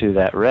into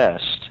that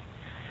rest,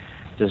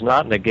 does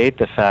not negate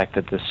the fact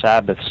that the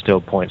Sabbath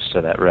still points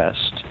to that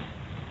rest.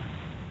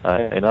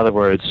 In other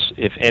words,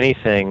 if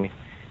anything,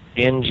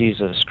 in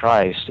Jesus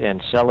Christ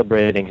and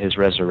celebrating his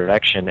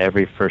resurrection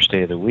every first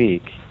day of the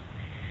week,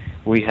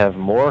 we have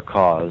more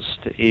cause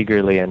to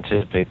eagerly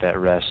anticipate that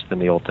rest than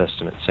the Old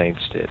Testament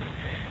saints did,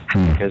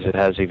 because it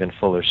has even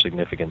fuller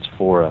significance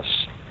for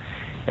us.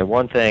 And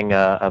one thing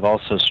I've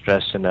also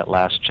stressed in that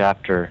last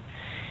chapter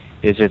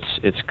is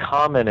it's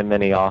common in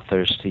many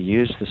authors to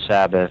use the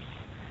Sabbath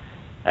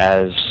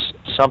as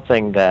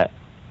something that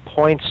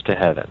points to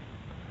heaven.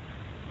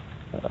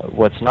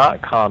 What's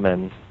not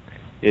common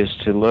is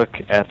to look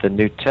at the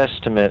New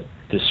Testament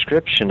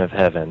description of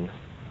heaven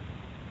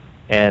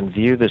and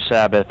view the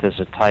Sabbath as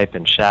a type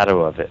and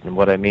shadow of it. And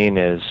what I mean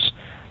is,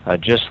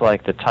 just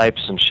like the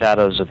types and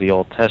shadows of the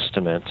Old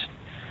Testament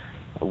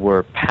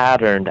were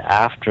patterned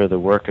after the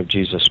work of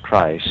Jesus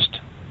Christ,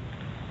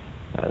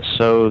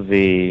 so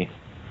the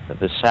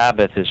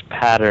Sabbath is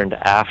patterned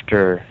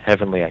after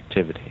heavenly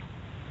activity.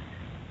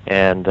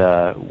 And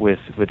with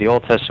the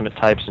Old Testament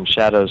types and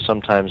shadows,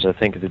 sometimes I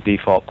think the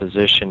default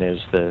position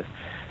is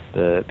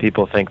the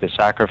people think the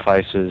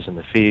sacrifices and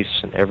the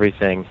feasts and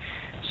everything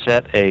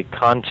set a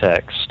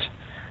context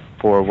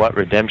for what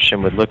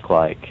redemption would look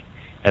like,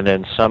 and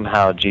then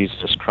somehow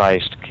Jesus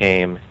Christ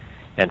came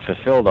and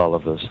fulfilled all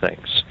of those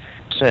things.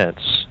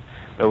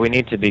 But we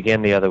need to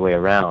begin the other way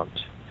around.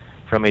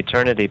 From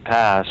eternity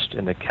past,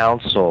 in the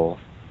counsel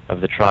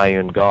of the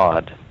triune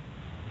God,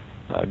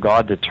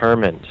 God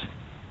determined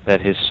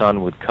that his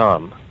Son would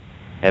come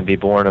and be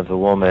born of the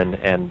woman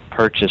and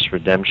purchase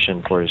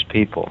redemption for his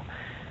people.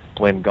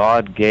 When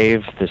God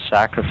gave the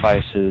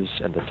sacrifices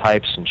and the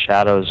types and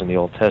shadows in the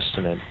Old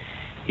Testament,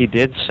 he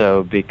did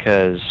so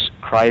because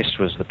Christ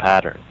was the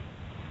pattern,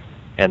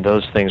 and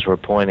those things were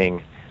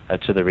pointing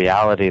to the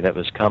reality that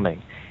was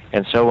coming.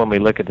 And so when we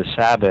look at the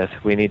Sabbath,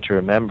 we need to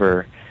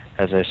remember,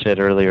 as I said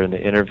earlier in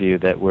the interview,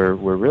 that we're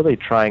really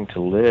trying to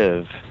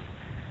live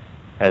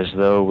as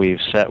though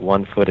we've set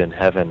one foot in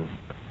heaven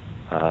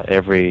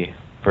every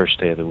first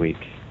day of the week.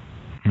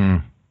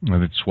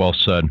 That's well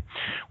said.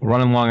 We're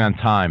running long on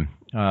time.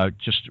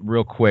 Just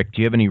real quick,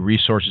 do you have any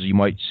resources you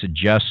might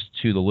suggest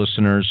to the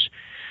listeners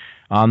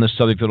on the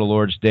subject of the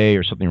Lord's Day,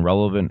 or something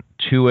relevant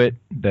to it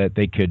that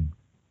they could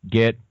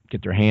get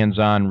their hands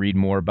on, read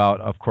more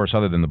about, of course,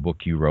 other than the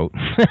book you wrote,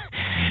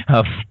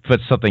 but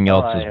something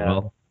else as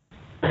well?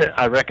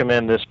 I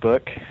recommend this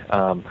book.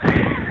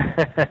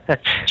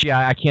 Gee,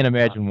 I can't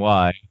imagine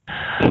why.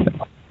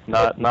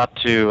 Not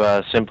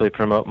to simply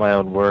promote my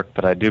own work,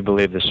 but I do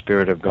believe the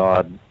Spirit of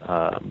God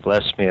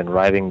blessed me in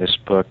writing this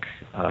book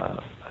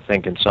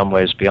think in some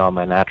ways beyond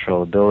my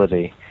natural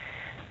ability,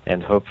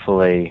 and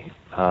hopefully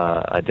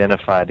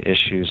identified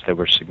issues that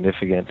were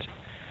significant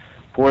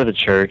for the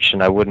church.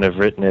 And I wouldn't have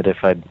written it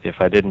if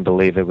I didn't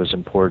believe it was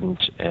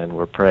important, and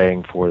were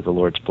praying for the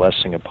Lord's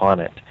blessing upon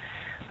it.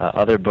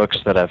 Other books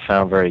that I've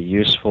found very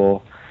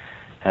useful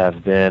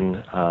have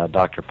been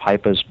Dr.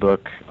 Pipa's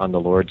book on the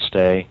Lord's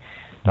Day.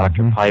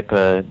 Dr.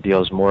 Pipa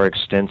deals more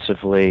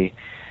extensively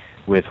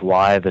with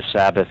why the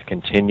Sabbath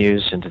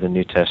continues into the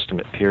New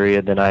Testament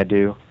period than I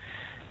do.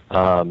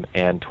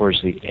 And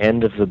towards the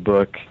end of the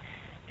book,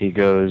 he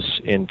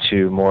goes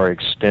into more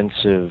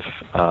extensive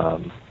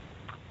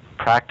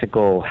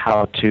practical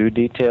how-to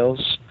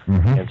details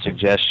and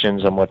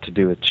suggestions on what to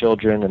do with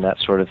children and that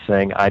sort of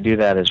thing. I do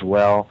that as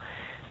well,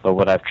 but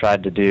what I've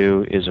tried to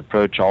do is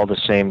approach all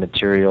the same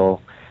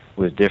material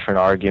with different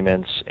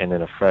arguments and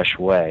in a fresh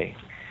way.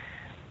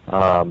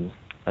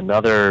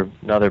 Another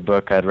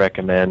book I'd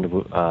recommend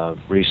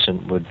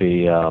recent would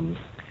be Ian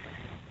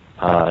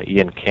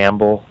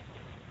Campbell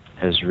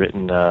has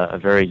written a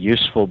very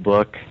useful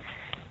book,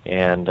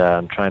 and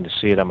I'm trying to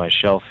see it on my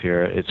shelf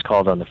here. It's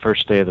called On the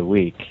First Day of the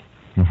Week.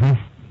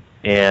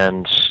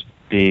 And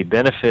the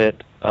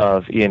benefit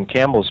of Ian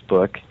Campbell's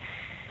book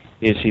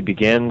is he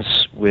begins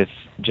with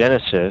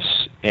Genesis,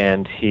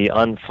 and he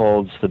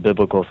unfolds the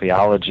biblical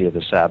theology of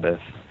the Sabbath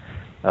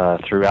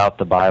throughout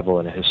the Bible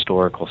in a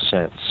historical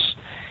sense.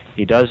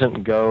 He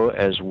doesn't go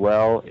as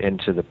well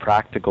into the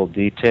practical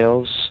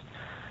details,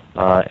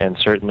 and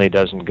certainly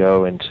doesn't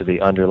go into the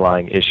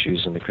underlying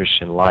issues in the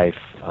Christian life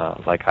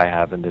like I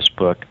have in this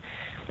book.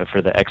 But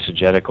for the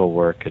exegetical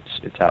work,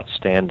 it's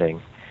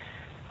outstanding.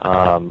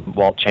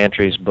 Walt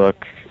Chantry's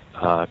book,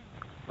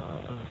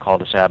 Call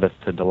the Sabbath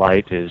to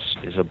Delight, is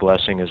a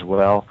blessing as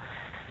well.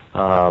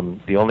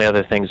 The only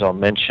other things I'll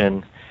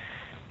mention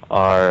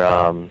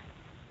are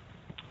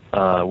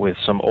with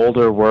some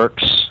older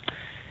works.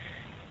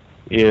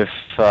 If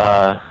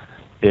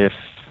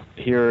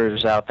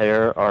hearers out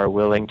there are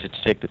willing to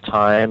take the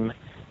time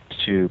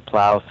to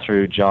plow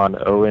through John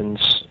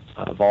Owen's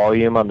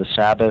volume on the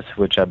Sabbath,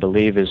 which I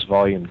believe is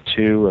volume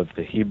 2 of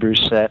the Hebrew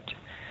set,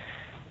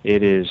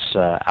 it is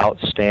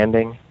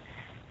outstanding.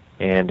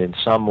 And in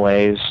some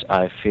ways,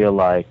 I feel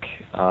like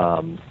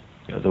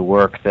the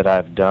work that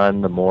I've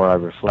done, the more I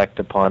reflect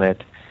upon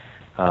it,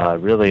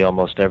 really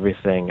almost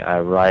everything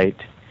I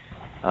write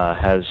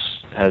has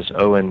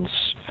Owen's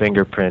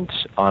fingerprint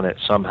on it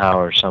somehow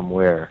or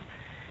somewhere.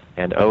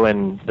 And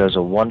Owen does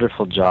a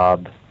wonderful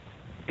job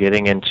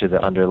getting into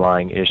the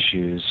underlying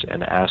issues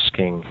and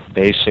asking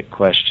basic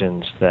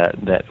questions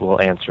that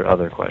will answer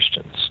other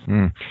questions.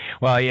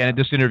 Well, yeah,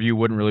 this interview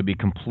wouldn't really be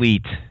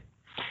complete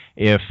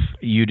if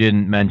you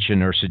didn't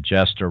mention or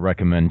suggest or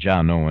recommend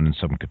John Owen in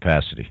some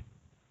capacity.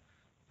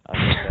 I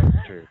think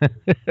that's true.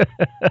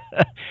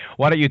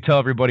 Why don't you tell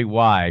everybody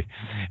why?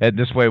 And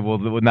this way we'll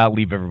not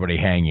leave everybody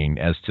hanging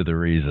as to the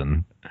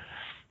reason.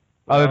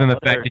 Other than the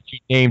fact that you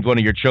named one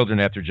of your children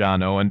after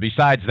John Owen,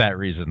 besides that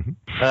reason.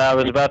 I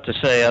was about to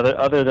say,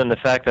 other than the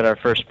fact that our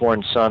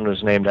firstborn son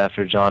was named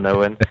after John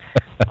Owen,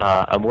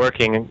 I'm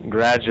working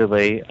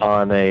gradually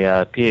on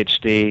a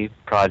PhD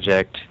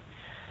project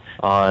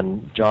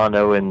on John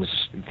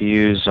Owen's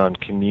views on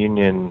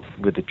communion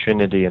with the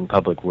Trinity in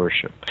public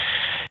worship.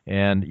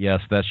 And yes,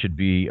 that should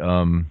be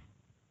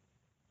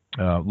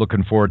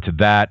looking forward to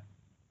that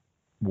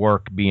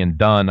work being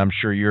done. I'm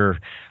sure you're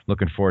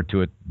looking forward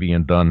to it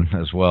being done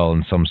as well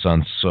in some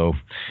sense. So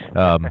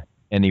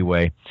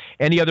anyway,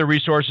 any other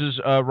resources,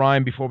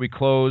 Ryan, before we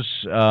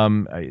close?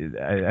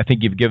 I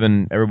think you've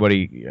given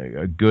everybody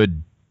a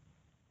good,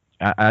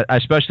 I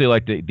especially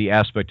like the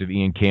aspect of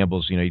Ian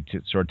Campbell's, he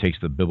sort of takes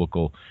the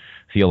biblical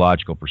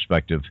theological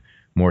perspective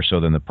more so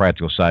than the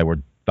practical side, where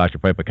Dr.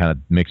 Pipa kind of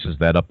mixes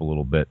that up a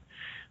little bit.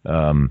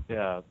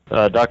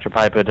 Dr.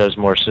 Pipa does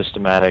more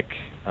systematic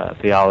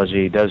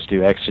theology. He does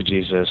do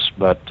exegesis,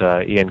 but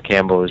Ian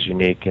Campbell is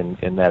unique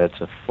in that it's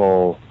a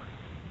full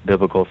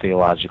biblical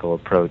theological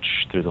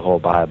approach through the whole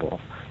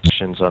Bible.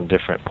 Questions on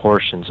different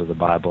portions of the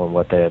Bible and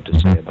what they have to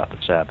say about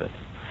the Sabbath.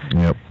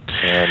 Yep.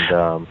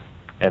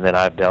 And then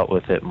I've dealt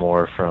with it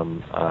more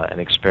from an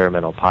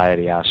experimental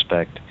piety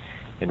aspect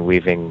in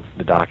weaving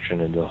the doctrine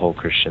into the whole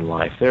Christian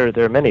life. There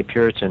are many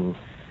Puritan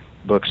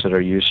books that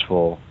are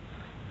useful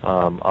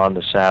on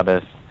the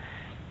Sabbath,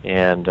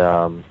 and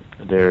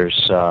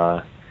there's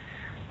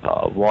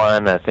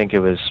one, I think it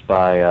was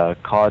by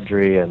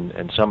Caudry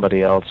and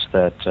somebody else,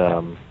 that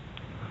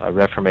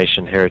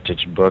Reformation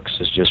Heritage Books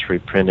has just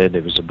reprinted.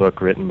 It was a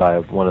book written by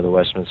one of the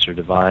Westminster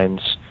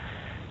Divines,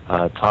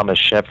 Thomas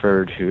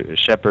Shepard, who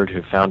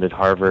founded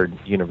Harvard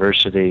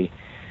University,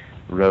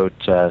 wrote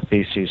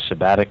Theses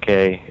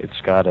Sabbaticae. It's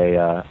got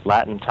a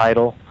Latin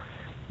title,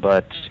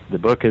 but the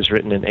book is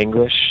written in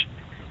English,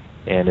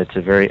 and it's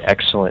a very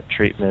excellent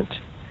treatment.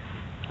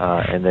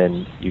 And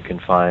then you can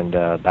find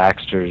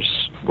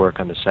Baxter's work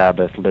on the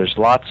Sabbath. There's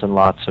lots and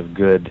lots of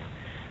good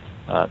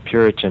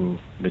Puritan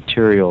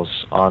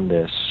materials on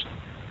this,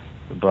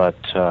 but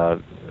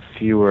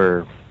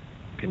fewer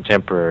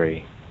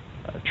contemporary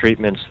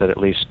treatments that at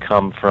least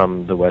come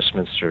from the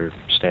Westminster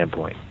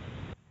standpoint.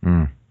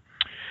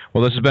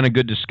 Well, this has been a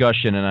good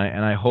discussion,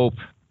 and I hope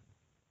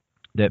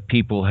that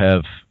people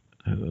have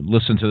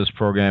listened to this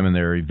program and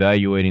they're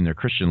evaluating their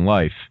Christian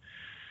life.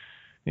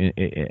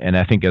 And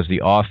I think, as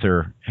the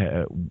author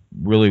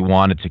really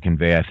wanted to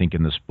convey, I think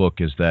in this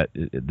book, is that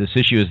this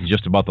issue isn't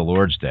just about the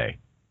Lord's Day.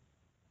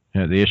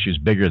 The issue is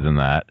bigger than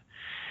that,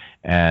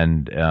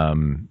 and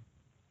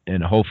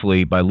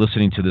hopefully by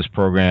listening to this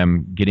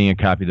program, getting a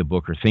copy of the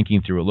book, or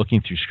thinking through it,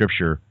 looking through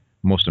Scripture,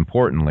 most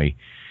importantly,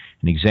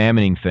 and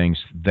examining things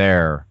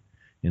there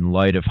in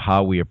light of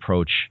how we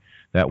approach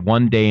that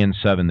one day in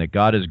 7 that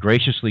God has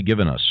graciously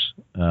given us.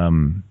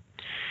 I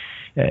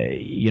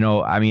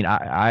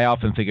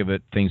often think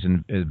of things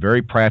in a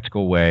very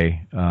practical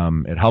way.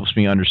 It helps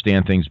me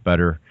understand things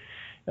better.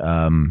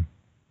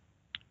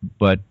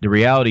 But the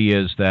reality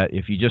is that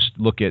if you just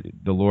look at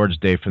the Lord's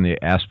Day from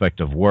the aspect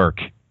of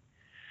work,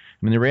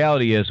 the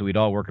reality is that we'd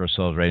all work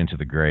ourselves right into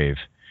the grave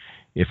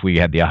if we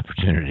had the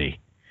opportunity.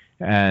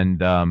 And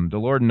the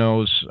Lord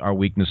knows our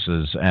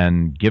weaknesses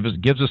and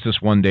gives us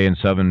this one day in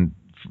 7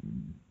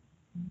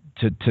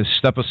 to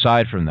step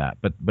aside from that.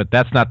 But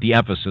that's not the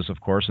emphasis,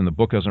 of course, and the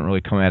book doesn't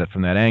really come at it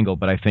from that angle.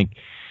 But I think,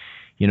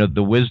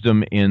 the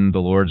wisdom in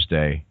the Lord's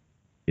Day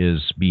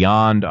is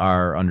beyond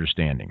our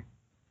understanding.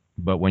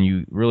 But when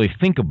you really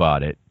think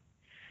about it,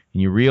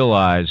 and you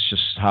realize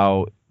just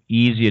how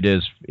easy it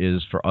is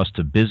for us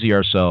to busy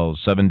ourselves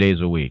 7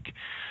 days a week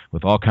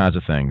with all kinds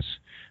of things,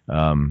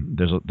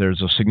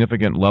 there's a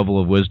significant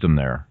level of wisdom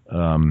there.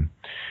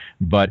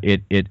 But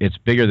it's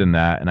bigger than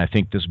that, and I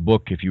think this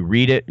book, if you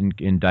read it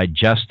and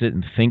digest it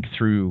and think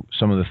through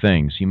some of the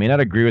things, you may not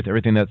agree with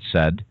everything that's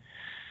said.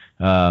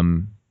 I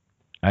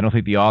don't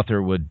think the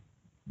author would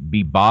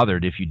be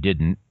bothered if you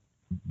didn't.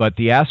 But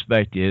the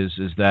aspect is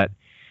that,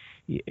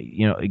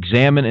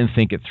 examine and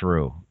think it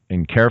through,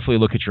 and carefully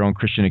look at your own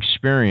Christian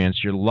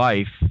experience, your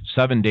life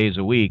 7 days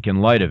a week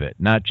in light of it,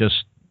 not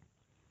just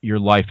your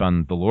life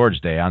on the Lord's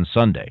Day, on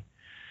Sunday.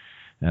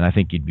 And I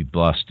think you'd be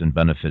blessed and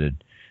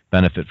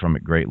benefit from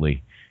it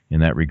greatly in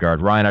that regard.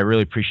 Ryan, I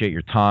really appreciate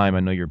your time. I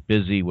know you're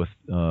busy with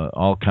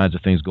all kinds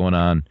of things going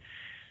on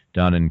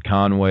down in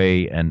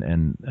Conway,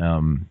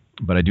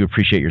 but I do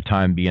appreciate your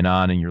time being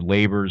on and your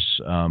labors.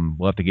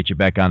 We'll have to get you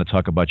back on to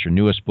talk about your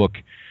newest book.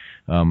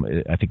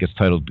 I think it's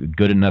titled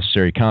Good and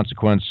Necessary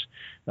Consequence.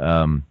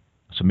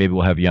 So maybe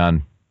we'll have you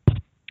on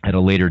at a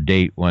later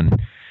date when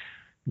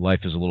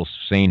life is a little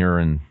saner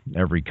in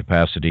every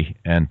capacity,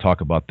 and talk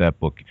about that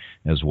book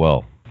as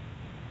well.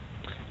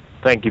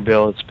 Thank you,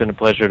 Bill. It's been a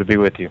pleasure to be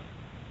with you.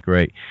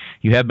 Great.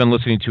 You have been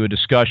listening to a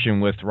discussion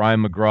with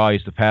Ryan McGraw.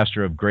 He's the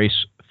pastor of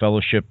Grace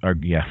Fellowship,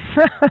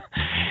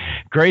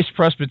 Grace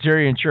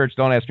Presbyterian Church.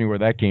 Don't ask me where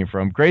that came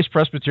from. Grace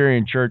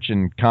Presbyterian Church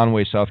in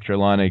Conway, South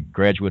Carolina,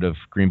 graduate of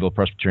Greenville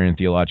Presbyterian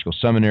Theological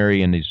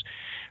Seminary, and he's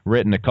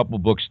written a couple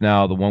books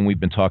now. The one we've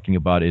been talking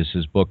about is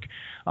his book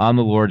on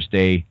the Lord's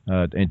Day.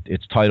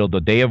 It's titled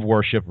The Day of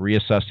Worship,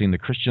 Reassessing the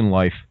Christian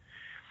Life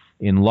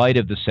in Light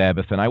of the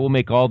Sabbath. And I will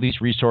make all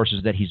these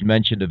resources that he's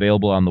mentioned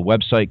available on the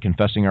website,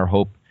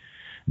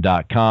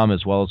 confessingourhope.com,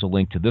 as well as a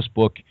link to this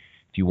book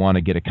if you want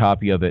to get a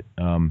copy of it.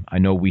 I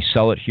know we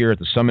sell it here at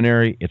the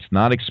seminary. It's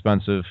not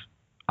expensive.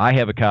 I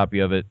have a copy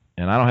of it,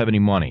 and I don't have any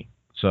money,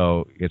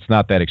 so it's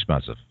not that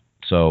expensive.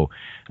 So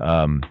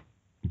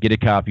get a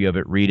copy of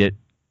it, read it,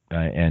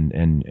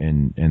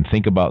 and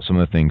think about some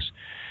of the things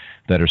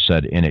that are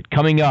said in it.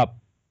 Coming up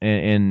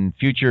in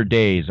future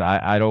days,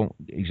 I don't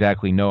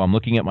exactly know. I'm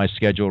looking at my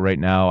schedule right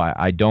now.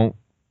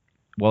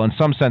 Well, in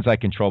some sense, I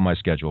control my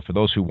schedule. For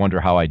those who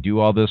wonder how I do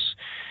all this,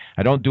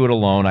 I don't do it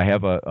alone. I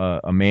have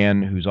a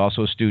man who's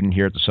also a student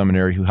here at the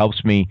seminary who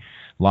helps me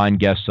line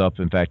guests up.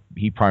 In fact,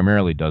 he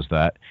primarily does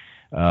that.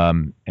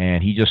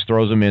 And he just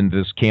throws them in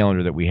this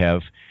calendar that we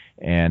have,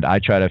 and I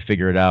try to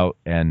figure it out.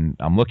 And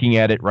I'm looking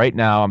at it right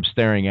now. I'm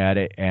staring at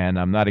it, and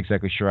I'm not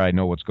exactly sure I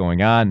know what's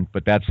going on,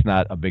 but that's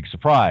not a big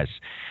surprise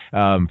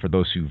for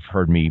those who've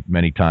heard me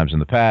many times in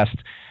the past.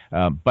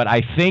 But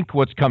I think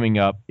what's coming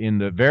up in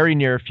the very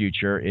near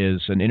future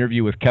is an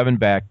interview with Kevin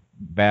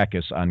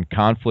Backus on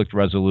conflict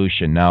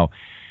resolution. Now,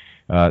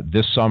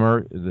 this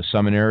summer, the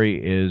seminary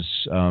is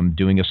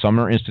doing a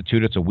summer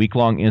institute. It's a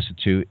week-long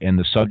institute, and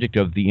the subject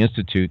of the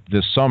institute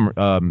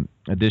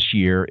this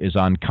year is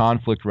on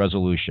conflict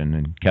resolution.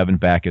 And Kevin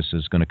Backus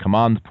is going to come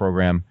on the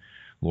program,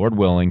 Lord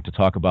willing, to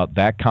talk about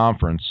that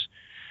conference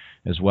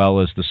as well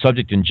as the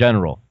subject in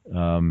general.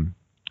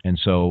 And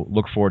so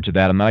look forward to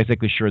that. I'm not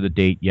exactly sure the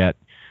date yet,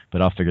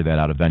 but I'll figure that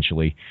out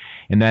eventually.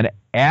 And then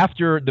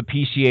after the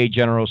PCA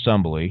General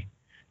Assembly,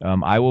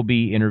 I will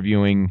be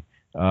interviewing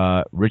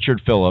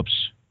Richard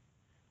Phillips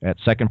at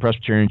Second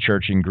Presbyterian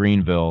Church in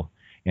Greenville,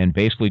 and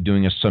basically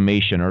doing a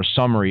summation or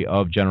summary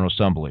of General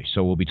Assembly.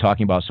 So we'll be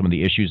talking about some of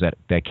the issues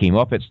that came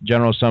up at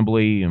General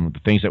Assembly and the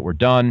things that were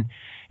done.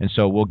 And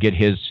so we'll get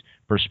his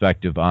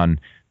perspective on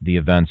the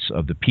events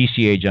of the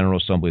PCA General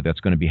Assembly that's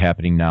going to be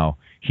happening now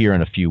here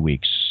in a few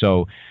weeks.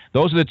 So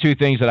those are the two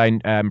things that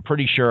I'm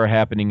pretty sure are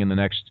happening in the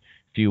next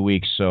few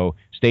weeks. So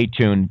stay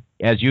tuned.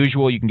 As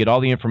usual, you can get all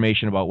the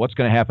information about what's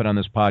going to happen on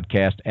this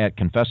podcast at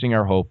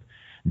confessingourhope.com.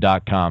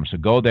 greenvillepresbyteriantheological.com. So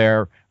go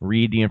there,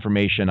 read the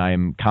information. I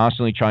am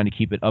constantly trying to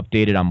keep it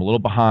updated. I'm a little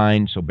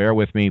behind, so bear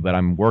with me, but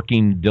I'm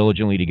working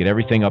diligently to get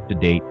everything up to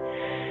date,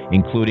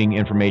 including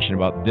information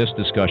about this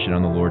discussion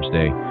on the Lord's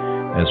Day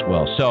as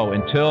well. So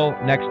until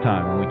next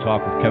time, when we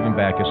talk with Kevin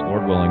Backus,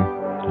 Lord willing,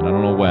 and I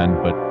don't know when,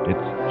 but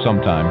it's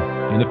sometime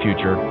in the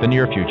future, the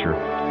near future,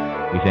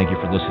 we thank you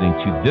for listening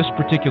to this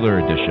particular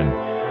edition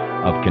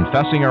of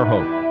Confessing Our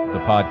Hope, the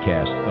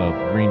podcast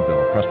of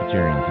Greenville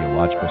Presbyterian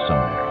Theological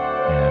Seminary.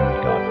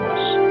 And God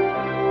bless.